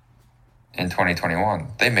in 2021.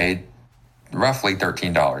 They made roughly $13.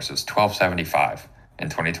 It was $12.75 in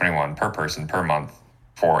 2021 per person per month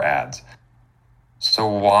for ads. So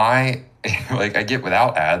why, like, I get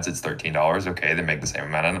without ads, it's $13. Okay, they make the same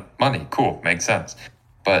amount of money. Cool, makes sense.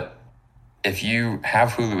 But if you have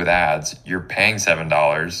Hulu with ads, you're paying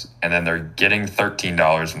 $7 and then they're getting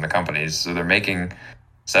 $13 from the companies. So they're making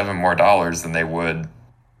 $7 more than they would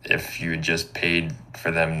if you just paid for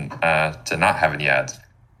them to not have any ads.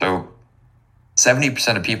 So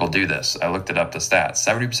 70% of people do this. I looked it up, the stats.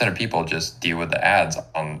 70% of people just deal with the ads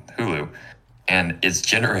on Hulu, and it's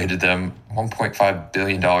generated them $1.5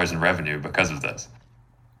 billion in revenue because of this.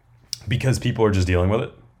 Because people are just dealing with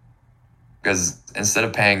it? Because instead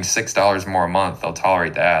of paying $6 more a month, they'll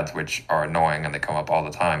tolerate the ads, which are annoying and they come up all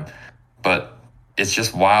the time. But it's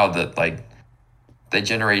just wild that, like, they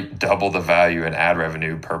generate double the value in ad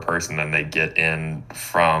revenue per person than they get in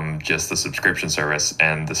from just the subscription service.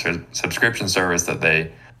 And the subscription service that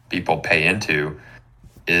people pay into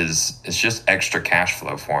is just extra cash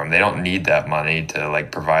flow for them. They don't need that money to,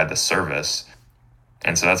 like, provide the service.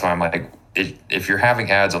 And so that's why I'm like, if you're having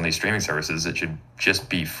ads on these streaming services, it should just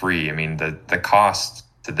be free. I mean, the cost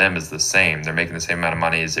to them is the same. They're making the same amount of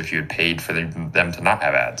money as if you had paid for them to not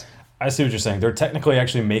have ads. I see what you're saying. They're technically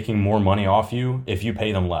actually making more money off you if you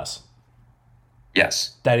pay them less.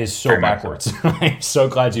 Yes. That is so backwards. I'm so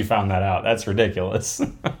glad you found that out. That's ridiculous.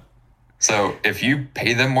 So if you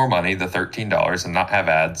pay them more money, the $13, and not have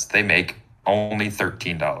ads, they make only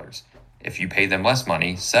 $13. If you pay them less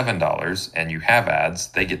money, $7, and you have ads,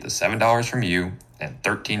 they get the $7 from you and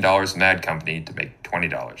 $13 from the ad company to make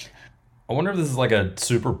 $20. I wonder if this is like a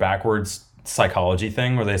super backwards psychology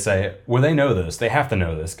thing where they say, well, they know this. They have to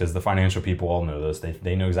know this because the financial people all know this.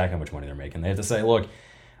 They know exactly how much money they're making. They have to say, look,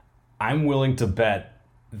 I'm willing to bet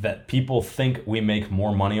that people think we make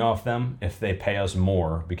more money off them if they pay us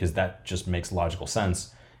more because that just makes logical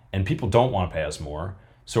sense. And people don't want to pay us more.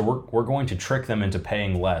 So we're going to trick them into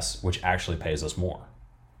paying less, which actually pays us more.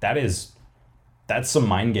 That's some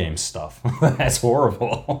mind game stuff. That's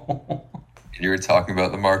horrible. You were talking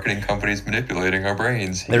about the marketing companies manipulating our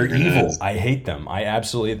brains. They're evil. I hate them. I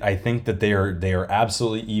think that they are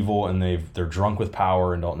absolutely evil, and they're drunk with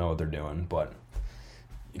power and don't know what they're doing. But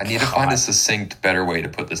I need to find a succinct, better way to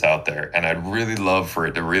put this out there, and I'd really love for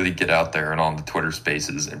it to really get out there and on the Twitter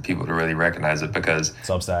Spaces and people to really recognize it, because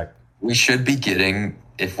Substack. We should be getting,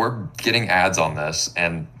 if we're getting ads on this,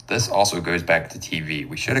 and this also goes back to TV,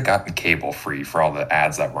 we should have gotten cable free for all the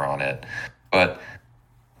ads that were on it. But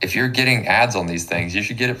if you're getting ads on these things, you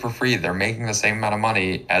should get it for free. They're making the same amount of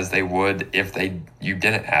money as they would if you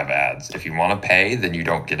didn't have ads. If you want to pay, then you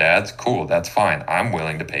don't get ads. Cool, that's fine. I'm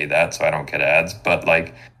willing to pay that so I don't get ads. But,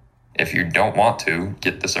 like, if you don't want to,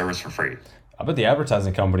 get the service for free. I bet the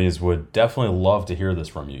advertising companies would definitely love to hear this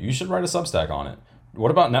from you. You should write a Substack on it. What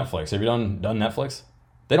about Netflix? Have you done Netflix?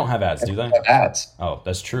 They don't have ads, do they? Have ads. Oh,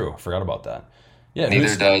 that's true. I forgot about that. Yeah,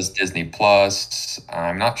 neither does Disney Plus.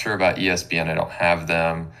 I'm not sure about ESPN. I don't have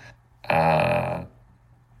them.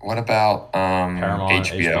 What about Paramount,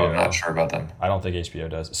 HBO? I'm not sure about them. I don't think HBO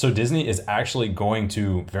does. So Disney is actually going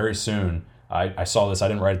to very soon. I saw this. I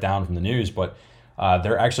didn't write it down from the news, but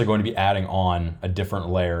they're actually going to be adding on a different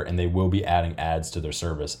layer, and they will be adding ads to their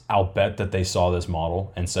service. I'll bet that they saw this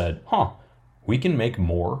model and said, we can make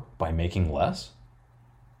more by making less.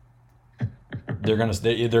 They're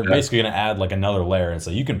basically gonna add like another layer and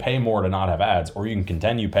say you can pay more to not have ads, or you can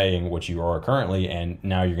continue paying what you are currently, and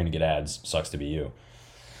now you're gonna get ads. Sucks to be you.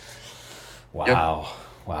 Wow.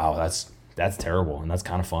 Yep. Wow, that's terrible, and that's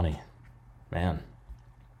kind of funny, man.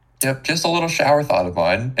 Yep, just a little shower thought of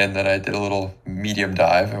mine, and then I did a little medium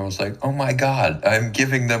dive, and I was like, "Oh my god, I'm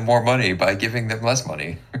giving them more money by giving them less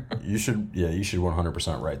money." You should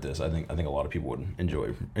 100% write this. I think a lot of people would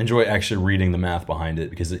enjoy actually reading the math behind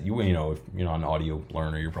it, because if you're not an audio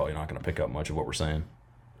learner, you're probably not going to pick up much of what we're saying.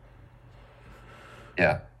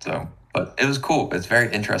 Yeah. So, but it was cool. It's a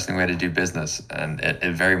very interesting way to do business, and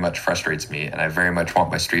it very much frustrates me, and I very much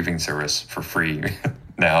want my streaming service for free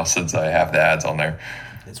now since I have the ads on there.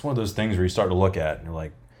 It's one of those things where you start to look at and you're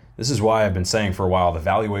like, this is why I've been saying for a while, the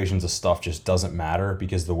valuations of stuff just doesn't matter,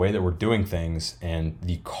 because the way that we're doing things and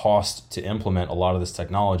the cost to implement a lot of this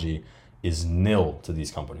technology is nil to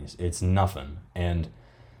these companies. It's nothing. And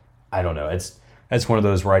I don't know. It's one of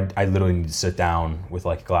those where I literally need to sit down with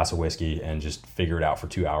like a glass of whiskey and just figure it out for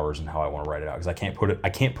 2 hours and how I want to write it out, because I can't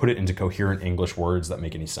put it into coherent English words that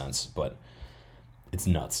make any sense. But it's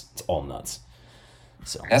nuts. It's all nuts.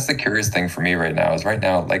 So that's the curious thing for me right now,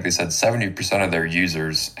 like they said, 70% of their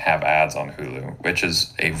users have ads on Hulu, which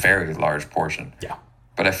is a very large portion. Yeah.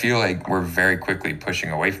 But I feel like we're very quickly pushing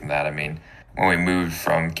away from that. I mean, when we moved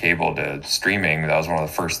from cable to streaming, that was one of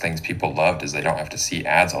the first things people loved, is they don't have to see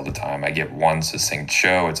ads all the time. I get one succinct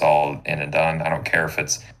show. It's all in and done. I don't care if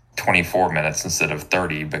it's 24 minutes instead of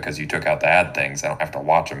 30 because you took out the ad things. I don't have to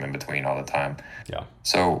watch them in between all the time. Yeah.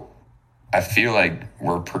 So I feel like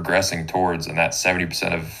we're progressing towards, and that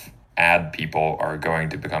 70% of ad people are going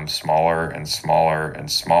to become smaller and smaller and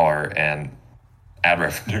smaller, and ad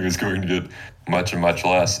revenue is going to get much and much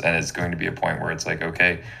less. And it's going to be a point where it's like,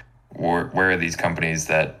 okay, where are these companies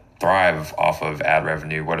that thrive off of ad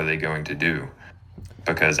revenue? What are they going to do?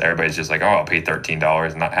 Because everybody's just like, I'll pay $13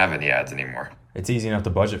 and not have any ads anymore. It's easy enough to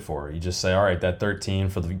budget for. You just say, all right, that 13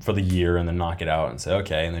 for the year, and then knock it out and say,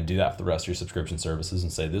 okay, and then do that for the rest of your subscription services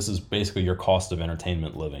and say, this is basically your cost of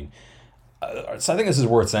entertainment living. So I think this is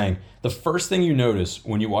worth saying. The first thing you notice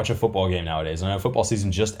when you watch a football game nowadays, and I know football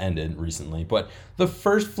season just ended recently, but the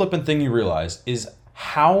first flipping thing you realize is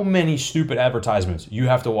how many stupid advertisements you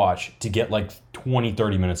have to watch to get like 20,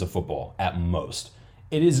 30 minutes of football at most.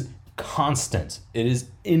 It is constant. It is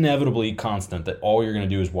inevitably constant that all you're going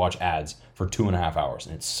to do is watch ads for 2.5 hours,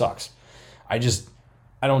 and it sucks. I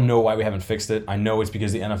don't know why we haven't fixed it. I know it's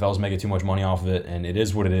because the NFL is making too much money off of it, and it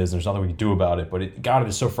is what it is. There's nothing we can do about it, but it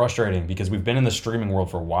is so frustrating because we've been in the streaming world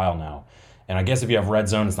for a while now. And I guess if you have Red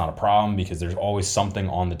Zone, it's not a problem because there's always something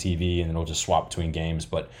on the TV and it'll just swap between games.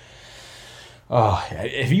 But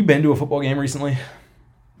have you been to a football game recently?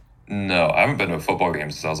 No, I haven't been to a football game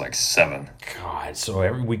since I was like 7. God,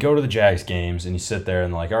 so we go to the Jags games and you sit there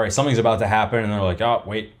and like, all right, something's about to happen, and they're like, oh,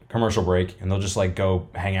 wait, commercial break, and they'll just like go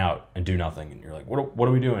hang out and do nothing, and you're like, what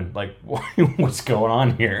are we doing? Like, what's going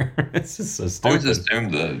on here? It's just so stupid. I always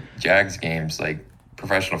assumed the Jags games, like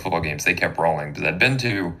professional football games, they kept rolling because I'd been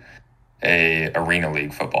to a Arena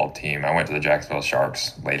League football team. I went to the Jacksonville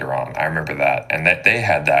Sharks later on. I remember that, and that they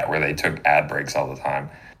had that where they took ad breaks all the time.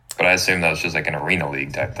 But I assume that was just like an Arena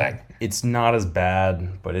League type thing. It's not as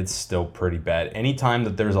bad, but it's still pretty bad. Anytime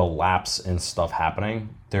that there's a lapse in stuff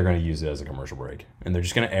happening, they're going to use it as a commercial break. And they're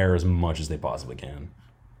just going to air as much as they possibly can.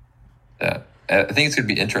 Yeah. I think it's going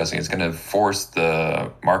to be interesting. It's going to force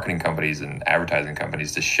the marketing companies and advertising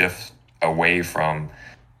companies to shift away from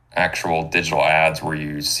actual digital ads where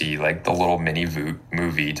you see like the little mini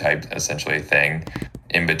movie type essentially thing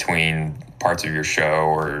in between parts of your show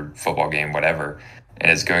or football game, whatever. And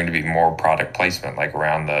it's going to be more product placement, like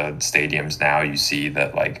around the stadiums now. You see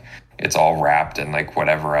that like it's all wrapped in like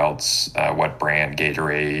whatever else, what brand,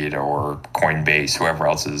 Gatorade or Coinbase, whoever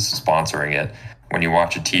else is sponsoring it. When you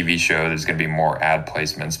watch a TV show, there's going to be more ad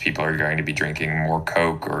placements. People are going to be drinking more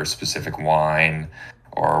Coke or a specific wine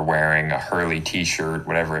or wearing a Hurley t-shirt,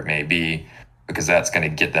 whatever it may be, because that's going to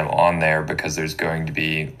get them on there because there's going to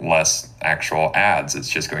be less actual ads. It's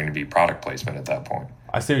just going to be product placement at that point.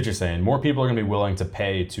 I see what you're saying. More people are going to be willing to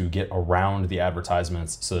pay to get around the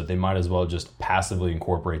advertisements so that they might as well just passively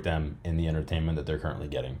incorporate them in the entertainment that they're currently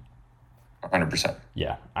getting. 100%.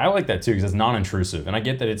 Yeah, I like that too because it's non-intrusive. And I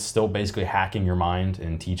get that it's still basically hacking your mind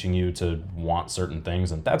and teaching you to want certain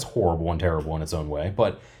things. And that's horrible and terrible in its own way.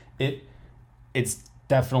 But it's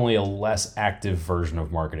definitely a less active version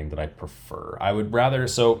of marketing that I prefer. I would rather...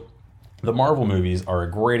 So the Marvel movies are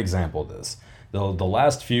a great example of this. The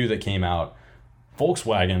last few that came out,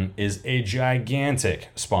 Volkswagen is a gigantic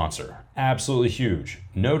sponsor. Absolutely huge.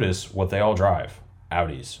 Notice what they all drive.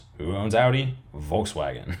 Audis. Who owns Audi?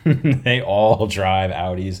 Volkswagen. They all drive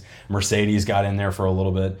Audis. Mercedes got in there for a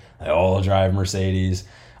little bit. They all drive Mercedes.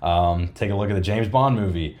 Take a look at the James Bond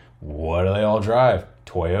movie. What do they all drive?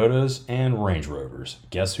 Toyotas and Range Rovers.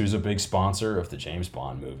 Guess who's a big sponsor of the James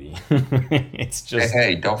Bond movie? It's just...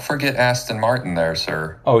 Hey, don't forget Aston Martin there,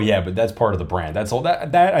 sir. Oh yeah, but that's part of the brand. That's all.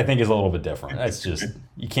 That I think is a little bit different. That's just,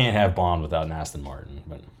 you can't have Bond without an Aston Martin.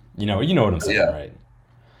 But you know what I'm saying, Yeah. right?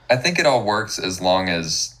 I think it all works as long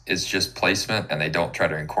as it's just placement and they don't try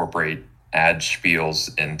to incorporate ad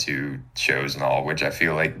spiels into shows and all, which I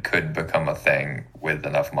feel like could become a thing with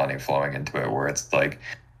enough money flowing into it, where it's like,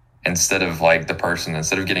 instead of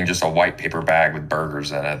getting just a white paper bag with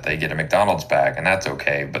burgers in it, they get a McDonald's bag, and that's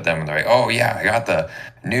okay. But then when they're like, oh yeah, I got the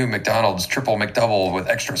new McDonald's triple McDouble with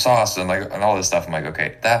extra sauce and all this stuff, I'm like,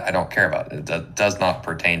 okay, that I don't care about. It does not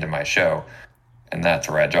pertain to my show. And that's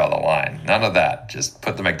where I draw the line. None of that. Just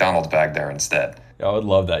put the McDonald's bag there instead. I would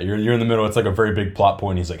love that. You're in the middle. It's like a very big plot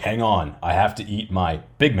point. He's like, hang on, I have to eat my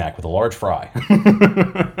Big Mac with a large fry.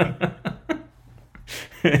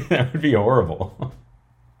 That would be horrible.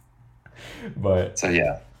 But So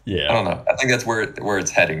yeah, yeah, I don't know. I think that's where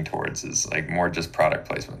it's heading towards, is like more just product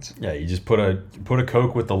placements. yeah, you just put a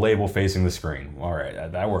Coke with the label facing the screen. All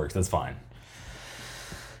right, that works. That's fine.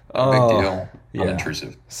 Big deal. yeah.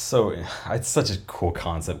 Unintrusive. So it's such a cool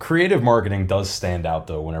concept. Creative marketing does stand out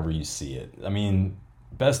though whenever you see it. I mean,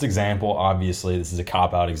 best example, obviously, this is a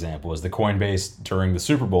cop-out example, is the Coinbase during the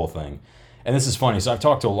Super Bowl thing. And this is funny. So I've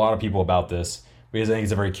talked to a lot of people about this because I think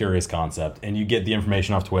it's a very curious concept. And you get the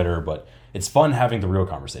information off Twitter, but it's fun having the real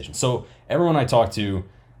conversation. So everyone I talked to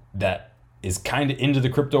that is kind of into the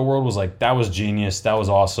crypto world was like, that was genius. That was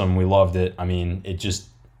awesome. We loved it. I mean, it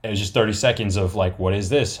was just 30 seconds of like, what is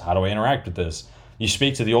this? How do I interact with this? You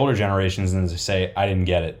speak to the older generations and they say, I didn't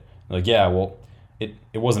get it. Like, yeah, well,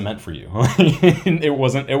 it wasn't meant for you.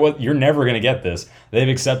 You're never going to get this. They've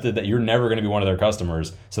accepted that you're never going to be one of their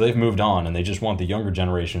customers. So they've moved on, and they just want the younger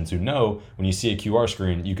generations who know when you see a QR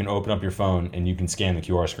screen, you can open up your phone and you can scan the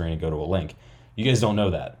QR screen and go to a link. You guys don't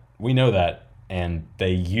know that. We know that. And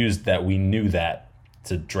they used that we knew that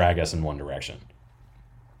to drag us in one direction.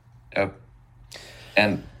 Yep.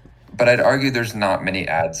 But I'd argue there's not many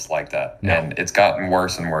ads like that. No. And it's gotten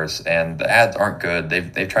worse and worse. And the ads aren't good.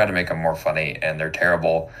 They've tried to make them more funny, and they're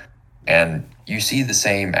terrible. And you see the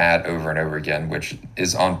same ad over and over again, which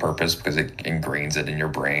is on purpose because it ingrains it in your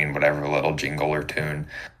brain, whatever little jingle or tune.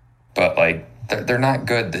 But like, they're not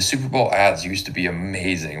good. The Super Bowl ads used to be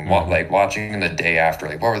amazing. Mm-hmm. Like watching the day after,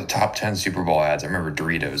 like, what were the top 10 Super Bowl ads? I remember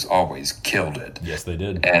Doritos always killed it. Yes, they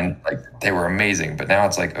did. And like, they were amazing. But now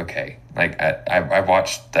it's like, okay, like I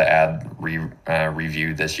watched the ad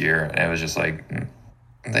review this year, and it was just like,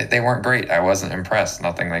 they weren't great. I wasn't impressed.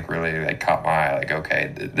 Nothing like really like caught my eye. Like,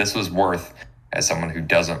 okay, this was worth, as someone who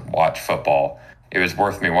doesn't watch football, it was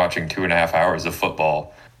worth me watching 2.5 hours of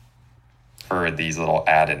football for these little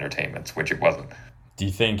ad entertainments, which it wasn't. Do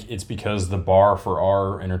you think it's because the bar for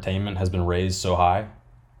our entertainment has been raised so high?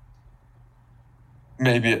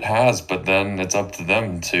 Maybe it has, but then it's up to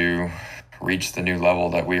them to reach the new level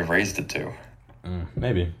that we have raised it to.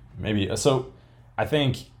 Maybe. So I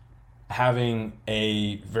think having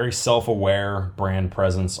a very self-aware brand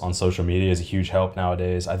presence on social media is a huge help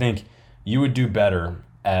nowadays. I think you would do better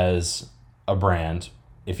as a brand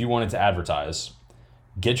if you wanted to advertise.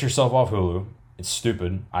 Get yourself off Hulu. It's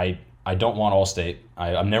stupid. I don't want Allstate.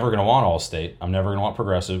 I'm never going to want Allstate. I'm never going to want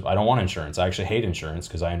Progressive. I don't want insurance. I actually hate insurance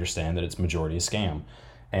because I understand that it's majority a scam.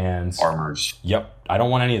 And Farmers. Yep. I don't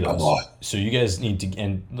want any of those. Oh. So you guys need to,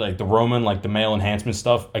 and like the Roman, like the male enhancement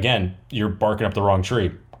stuff, again, you're barking up the wrong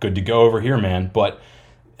tree. Good to go over here, man. But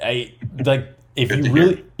if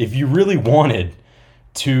you really wanted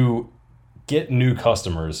to get new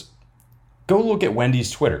customers, go look at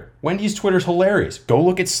Wendy's Twitter. Wendy's Twitter's hilarious. Go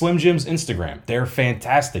look at Slim Jim's Instagram. They're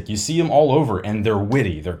fantastic. You see them all over, and they're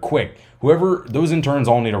witty. They're quick. Those interns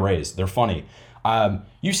all need a raise. They're funny.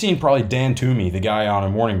 You've seen probably Dan Toomey, the guy on A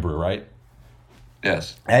Morning Brew, right?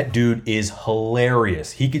 Yes. That dude is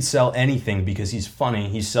hilarious. He could sell anything because he's funny,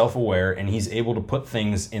 he's self-aware, and he's able to put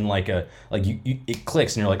things in it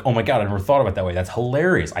clicks, and you're like, oh my God, I never thought of it that way. That's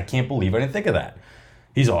hilarious. I can't believe I didn't think of that.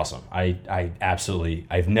 He's awesome.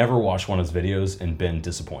 I've never watched one of his videos and been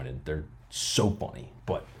disappointed. They're so funny,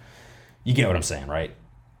 but you get what I'm saying, right?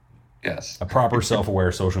 Yes. A proper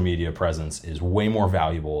self-aware social media presence is way more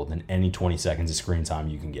valuable than any 20 seconds of screen time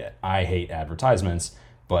you can get. I hate advertisements,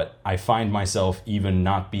 but I find myself even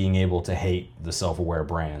not being able to hate the self-aware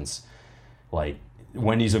brands. Like,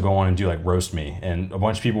 Wendy's will go on and do like roast me, and a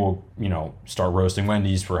bunch of people, start roasting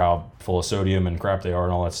Wendy's for how full of sodium and crap they are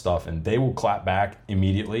and all that stuff, and they will clap back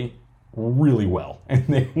immediately really well, and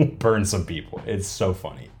they will burn some people. It's so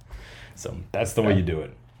funny. So that's the way you do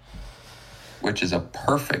it. Which is a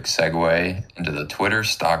perfect segue into the Twitter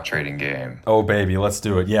stock trading game. Oh baby, let's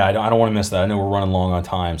do it. Yeah, I don't want to miss that. I know we're running long on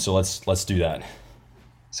time, so let's do that.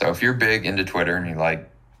 So if you're big into Twitter and you like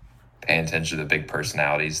paying attention to the big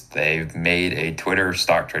personalities, they've made a Twitter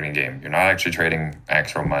stock trading game. You're not actually trading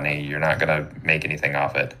actual money. You're not going to make anything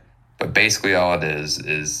off it. But basically all it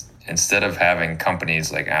is instead of having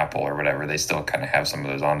companies like Apple or whatever, they still kind of have some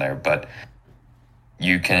of those on there, but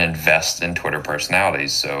you can invest in Twitter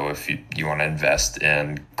personalities. So if you want to invest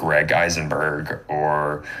in Greg Eisenberg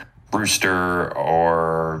or Brewster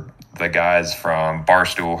or the guys from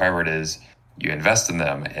Barstool, whoever it is, you invest in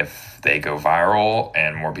them. If they go viral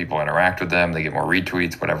and more people interact with them, they get more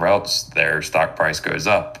retweets, whatever else, their stock price goes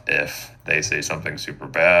up. If they say something super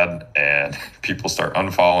bad and people start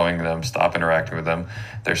unfollowing them, stop interacting with them,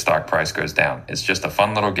 their stock price goes down. It's just a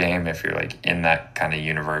fun little game. If you're like in that kind of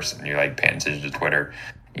universe and you're like paying attention to Twitter,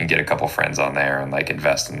 you can get a couple friends on there and like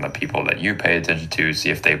invest in the people that you pay attention to,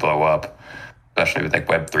 see if they blow up, especially with like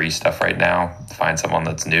Web3 stuff right now. Find someone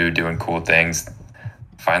that's new doing cool things.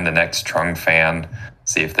 Find the next Trung fan,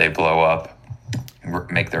 see if they blow up,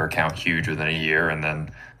 make their account huge within a year, and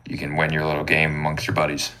then you can win your little game amongst your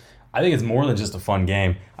buddies. I think it's more than just a fun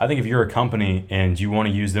game. I think if you're a company and you want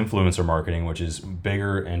to use influencer marketing, which is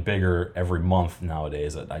bigger and bigger every month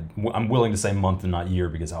nowadays, I'm willing to say month and not year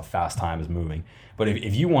because how fast time is moving. But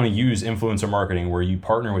if you want to use influencer marketing where you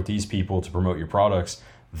partner with these people to promote your products,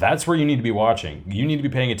 that's where you need to be watching. You need to be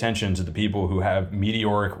paying attention to the people who have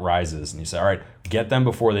meteoric rises. And you say, all right, get them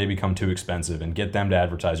before they become too expensive and get them to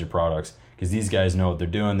advertise your products because these guys know what they're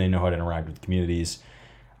doing. They know how to interact with communities.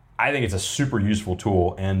 I think it's a super useful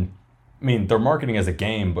tool. And I mean, they're marketing as a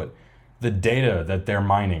game, but the data that they're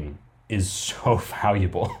mining is so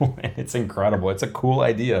valuable and it's incredible. It's a cool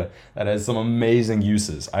idea that has some amazing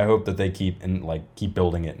uses. I hope that they keep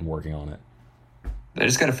building it and working on it. They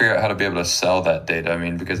just got to figure out how to be able to sell that data. I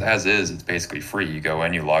mean, because as is, it's basically free. You go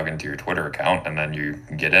in, you log into your Twitter account, and then you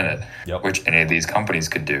get in it, yep. Which any of these companies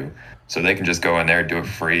could do. So they can just go in there, do it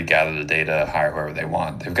for free, gather the data, hire whoever they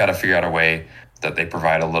want. They've got to figure out a way that they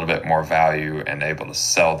provide a little bit more value and able to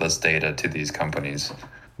sell this data to these companies.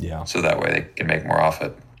 Yeah. So that way they can make more off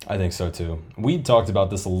it. I think so too. We talked about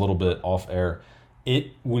this a little bit off air.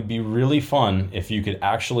 It would be really fun if you could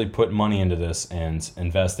actually put money into this and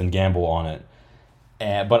invest and gamble on it.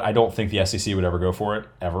 But I don't think the SEC would ever go for it,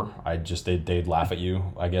 ever. They'd laugh at you,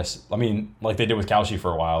 I guess. I mean, like they did with Kalshi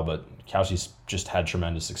for a while, but Kalshi's just had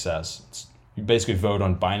tremendous success. You basically vote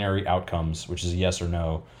on binary outcomes, which is a yes or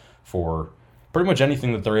no, for pretty much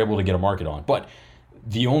anything that they're able to get a market on. But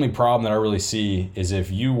the only problem that I really see is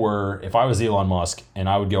if I was Elon Musk and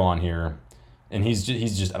I would go on here, and he's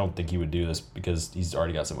just I don't think he would do this because he's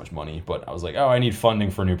already got so much money. But I was like, I need funding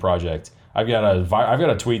for a new project. I've got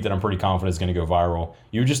a tweet that I'm pretty confident is going to go viral.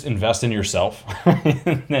 You just invest in yourself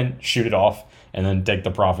and then shoot it off and then take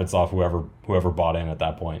the profits off whoever bought in at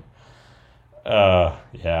that point. Yeah,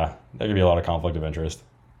 there could be a lot of conflict of interest.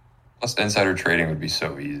 Plus, insider trading would be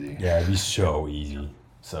so easy. Yeah, it'd be so easy.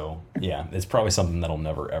 So yeah, it's probably something that'll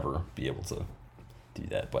never ever be able to do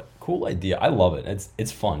that. But cool idea. I love it.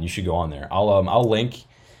 It's fun. You should go on there. I'll link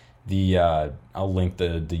the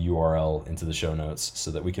URL into the show notes so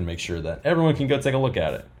that we can make sure that everyone can go take a look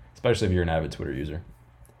at it, especially if you're an avid Twitter user.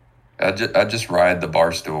 I just ride the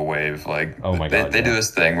Barstool wave. Like, oh my God, they do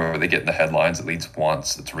this thing where they get in the headlines at least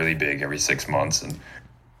once. It's really big every 6 months and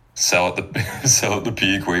sell at the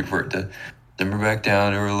peak, wait for it to simmer back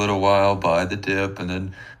down over a little while, buy the dip, and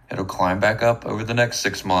then it'll climb back up over the next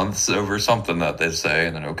 6 months over something that they say,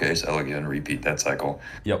 and then okay, sell again, repeat that cycle.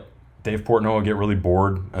 Yep. Dave Portnoy will get really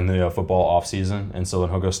bored in the football off season, and so then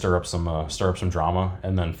he'll go stir up some drama,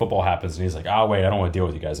 and then football happens, and he's like, wait, I don't want to deal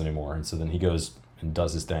with you guys anymore, and so then he goes and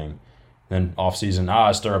does his thing. Then off season,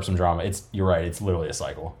 stir up some drama. You're right, it's literally a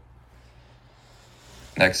cycle.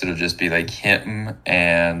 Next, it'll just be like him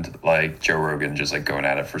and like Joe Rogan just like going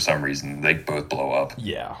at it for some reason. They both blow up.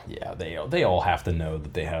 Yeah, they all have to know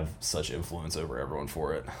that they have such influence over everyone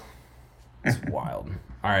for it. It's wild.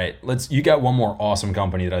 All right, you got one more awesome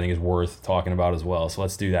company that I think is worth talking about as well. So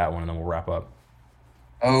let's do that one and then we'll wrap up.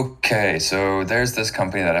 Okay, so there's this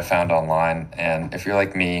company that I found online, and if you're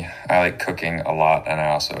like me, I like cooking a lot, and I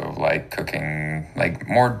also like cooking like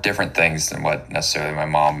more different things than what necessarily my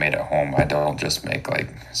mom made at home. I don't just make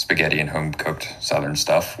like spaghetti and home-cooked Southern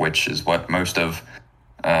stuff, which is what most of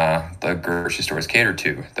the grocery stores cater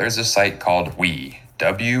to. There's a site called Weee,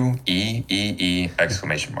 WEEE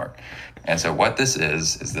exclamation mark. And so what this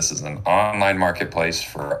is this is an online marketplace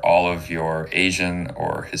for all of your Asian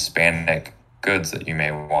or Hispanic goods that you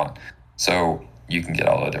may want. So you can get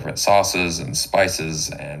all the different sauces and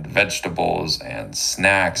spices and vegetables and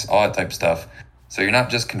snacks, all that type of stuff. So you're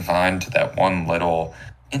not just confined to that one little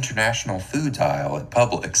international foods aisle at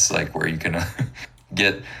Publix, like where you can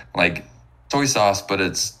get like soy sauce, but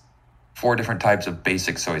it's 4 different types of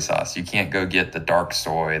basic soy sauce. You can't go get the dark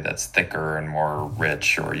soy that's thicker and more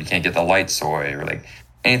rich, or you can't get the light soy or like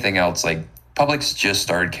anything else. Like Publix just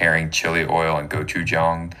started carrying chili oil and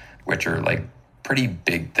gochujang, which are like pretty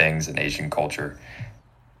big things in Asian culture.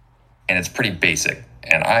 And it's pretty basic.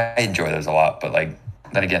 And I enjoy those a lot. But like,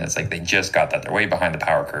 then again, it's like they just got that. They're way behind the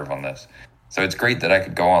power curve on this. So it's great that I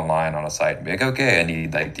could go online on a site and be like, okay, I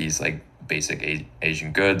need like these like basic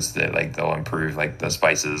Asian goods that like they'll improve like the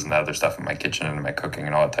spices and the other stuff in my kitchen and my cooking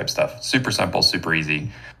and all that type of stuff. Super simple, super easy.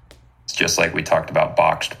 It's just like we talked about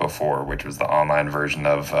Boxed before, which was the online version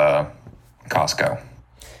of Costco.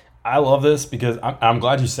 I love this because I'm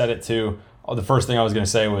glad you said it too. Oh, the first thing I was going to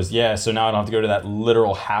say was, yeah, so now I don't have to go to that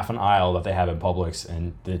literal half an aisle that they have in Publix,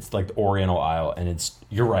 and it's like the Oriental aisle, and it's,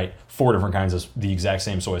 you're right, 4 different kinds of the exact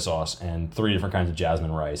same soy sauce and 3 different kinds of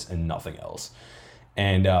jasmine rice and nothing else.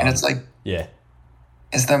 And it's like, yeah,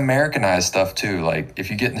 it's the Americanized stuff too. Like if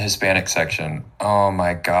you get in the Hispanic section, oh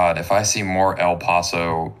my God, if I see more El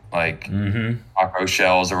Paso, like taco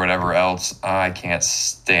shells or whatever else, I can't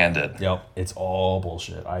stand it. Yep, it's all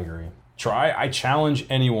bullshit. I agree. I challenge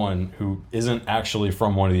anyone who isn't actually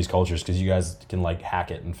from one of these cultures, because you guys can like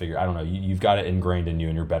hack it and figure, I don't know, you've got it ingrained in you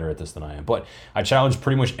and you're better at this than I am. But I challenge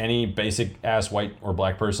pretty much any basic ass white or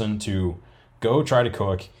black person to go try to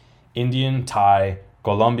cook Indian, Thai,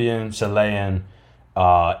 Colombian, Chilean,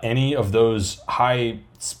 any of those high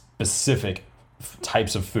specific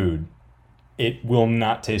types of food. It will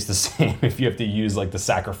not taste the same if you have to use like the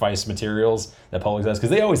sacrifice materials that Publix has,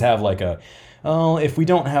 because they always have like a, oh, if we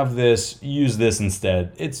don't have this, use this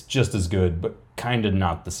instead. It's just as good, but kind of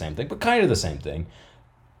not the same thing, but kind of the same thing.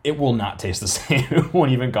 It will not taste the same. It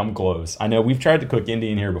won't even come close. I know we've tried to cook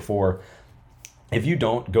Indian here before. If you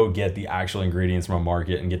don't go get the actual ingredients from a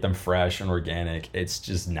market and get them fresh and organic, it's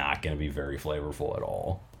just not going to be very flavorful at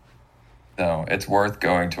all. No, it's worth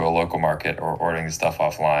going to a local market or ordering stuff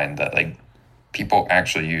offline that like people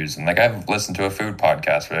actually use. And like I've listened to a food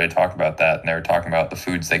podcast where they talk about that, and they were talking about the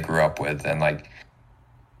foods they grew up with. And like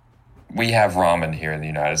we have ramen here in the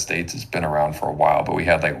United States. It's been around for a while, but we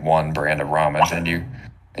had like one brand of ramen,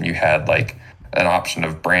 and you had like an option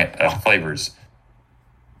of flavors.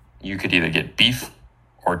 You could either get beef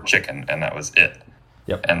or chicken, and that was it.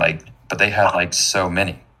 Yep. And like, but they had like so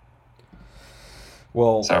many.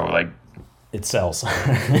 Well, So like, it sells.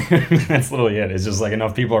 That's literally it. It's just like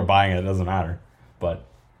enough people are buying it, it doesn't matter. But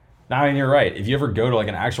I mean, you're right. If you ever go to like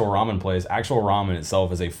an actual ramen place, actual ramen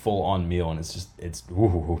itself is a full-on meal, and it's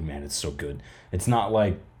ooh, man, it's so good. It's not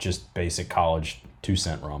like just basic college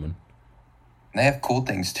 2-cent ramen. they have cool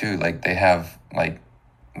things too. Like they have like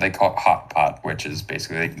they call it hot pot, which is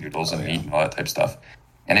basically like noodles and meat and all that type of stuff.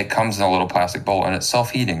 And it comes in a little plastic bowl, and it's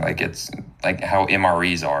self-heating. Like it's like how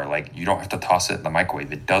MREs are. Like you don't have to toss it in the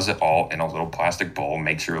microwave. It does it all in a little plastic bowl,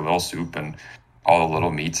 makes your little soup and all the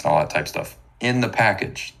little meats and all that type of stuff in the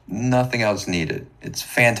package. Nothing else needed. It's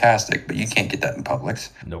fantastic, but you can't get that in Publix.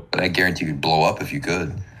 Nope. But I guarantee you'd blow up if you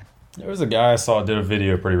could. There was a guy I saw did a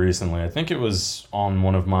video pretty recently. I think it was on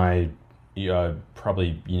one of my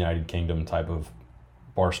probably United Kingdom type of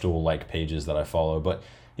Barstool-like pages that I follow. But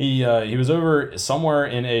he was over somewhere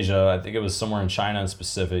in Asia. I think it was somewhere in China in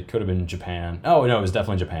specific. Could have been Japan. Oh, no, it was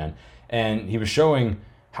definitely Japan. And he was showing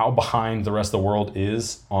how behind the rest of the world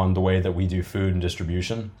is on the way that we do food and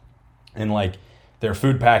distribution. And like their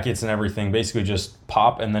food packets and everything basically just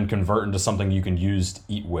pop and then convert into something you can use to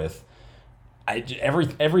eat with.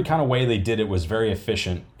 Every kind of way they did it was very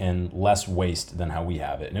efficient and less waste than how we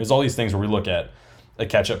have it. And it was all these things where we look at a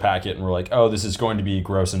ketchup packet and we're like, oh, this is going to be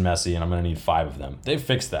gross and messy and I'm going to need 5 of them. They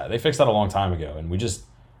fixed that. They fixed that a long time ago, and we just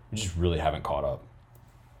really haven't caught up.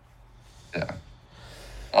 Yeah.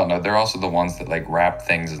 Oh no, they're also the ones that like wrap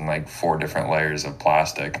things in like 4 different layers of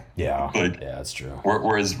plastic. Yeah. Like, yeah, that's true.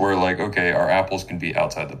 Whereas we're like, okay, our apples can be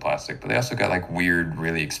outside the plastic, but they also got like weird,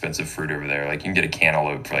 really expensive fruit over there. Like you can get a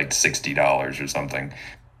cantaloupe for like $60 or something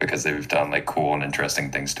because they've done like cool and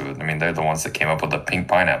interesting things to it. I mean, they're the ones that came up with the pink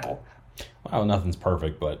pineapple. Well, nothing's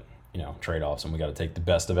perfect, but trade-offs, and we got to take the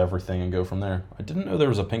best of everything and go from there. I didn't know there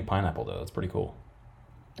was a pink pineapple though. That's pretty cool.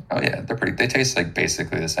 Oh yeah, they taste like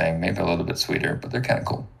basically the same, maybe a little bit sweeter, but they're kind of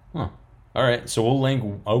cool. Huh. All right, so we'll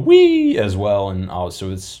link a wee as well, and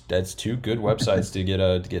so that's two good websites to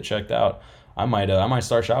get checked out. I might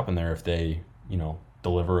start shopping there if they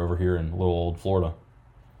deliver over here in little old Florida.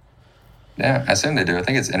 Yeah, I assume they do. I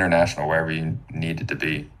think it's international wherever you need it to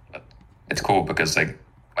be. But it's cool because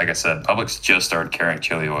like I said, Publix just started carrying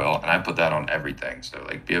chili oil, and I put that on everything. So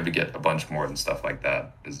like, be able to get a bunch more and stuff like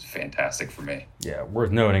that is fantastic for me. Yeah,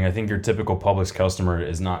 worth noting. I think your typical Publix customer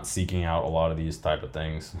is not seeking out a lot of these type of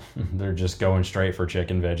things. They're just going straight for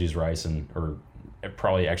chicken, veggies, rice, and or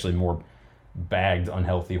probably actually more bagged,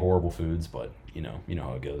 unhealthy, horrible foods. But you know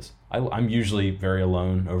how it goes. I'm usually very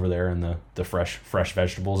alone over there in the fresh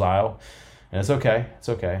vegetables aisle, and it's okay. It's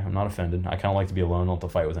okay. I'm not offended. I kind of like to be alone. I don't have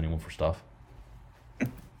to fight with anyone for stuff.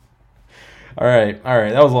 All right.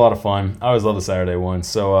 That was a lot of fun. I always love the Saturday one.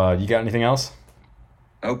 So, you got anything else?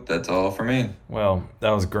 Nope, that's all for me. Well, that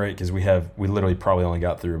was great because we literally probably only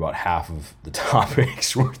got through about half of the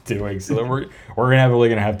topics we're doing. So we're really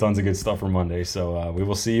gonna have tons of good stuff for Monday. So we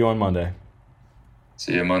will see you on Monday.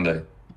 See you Monday.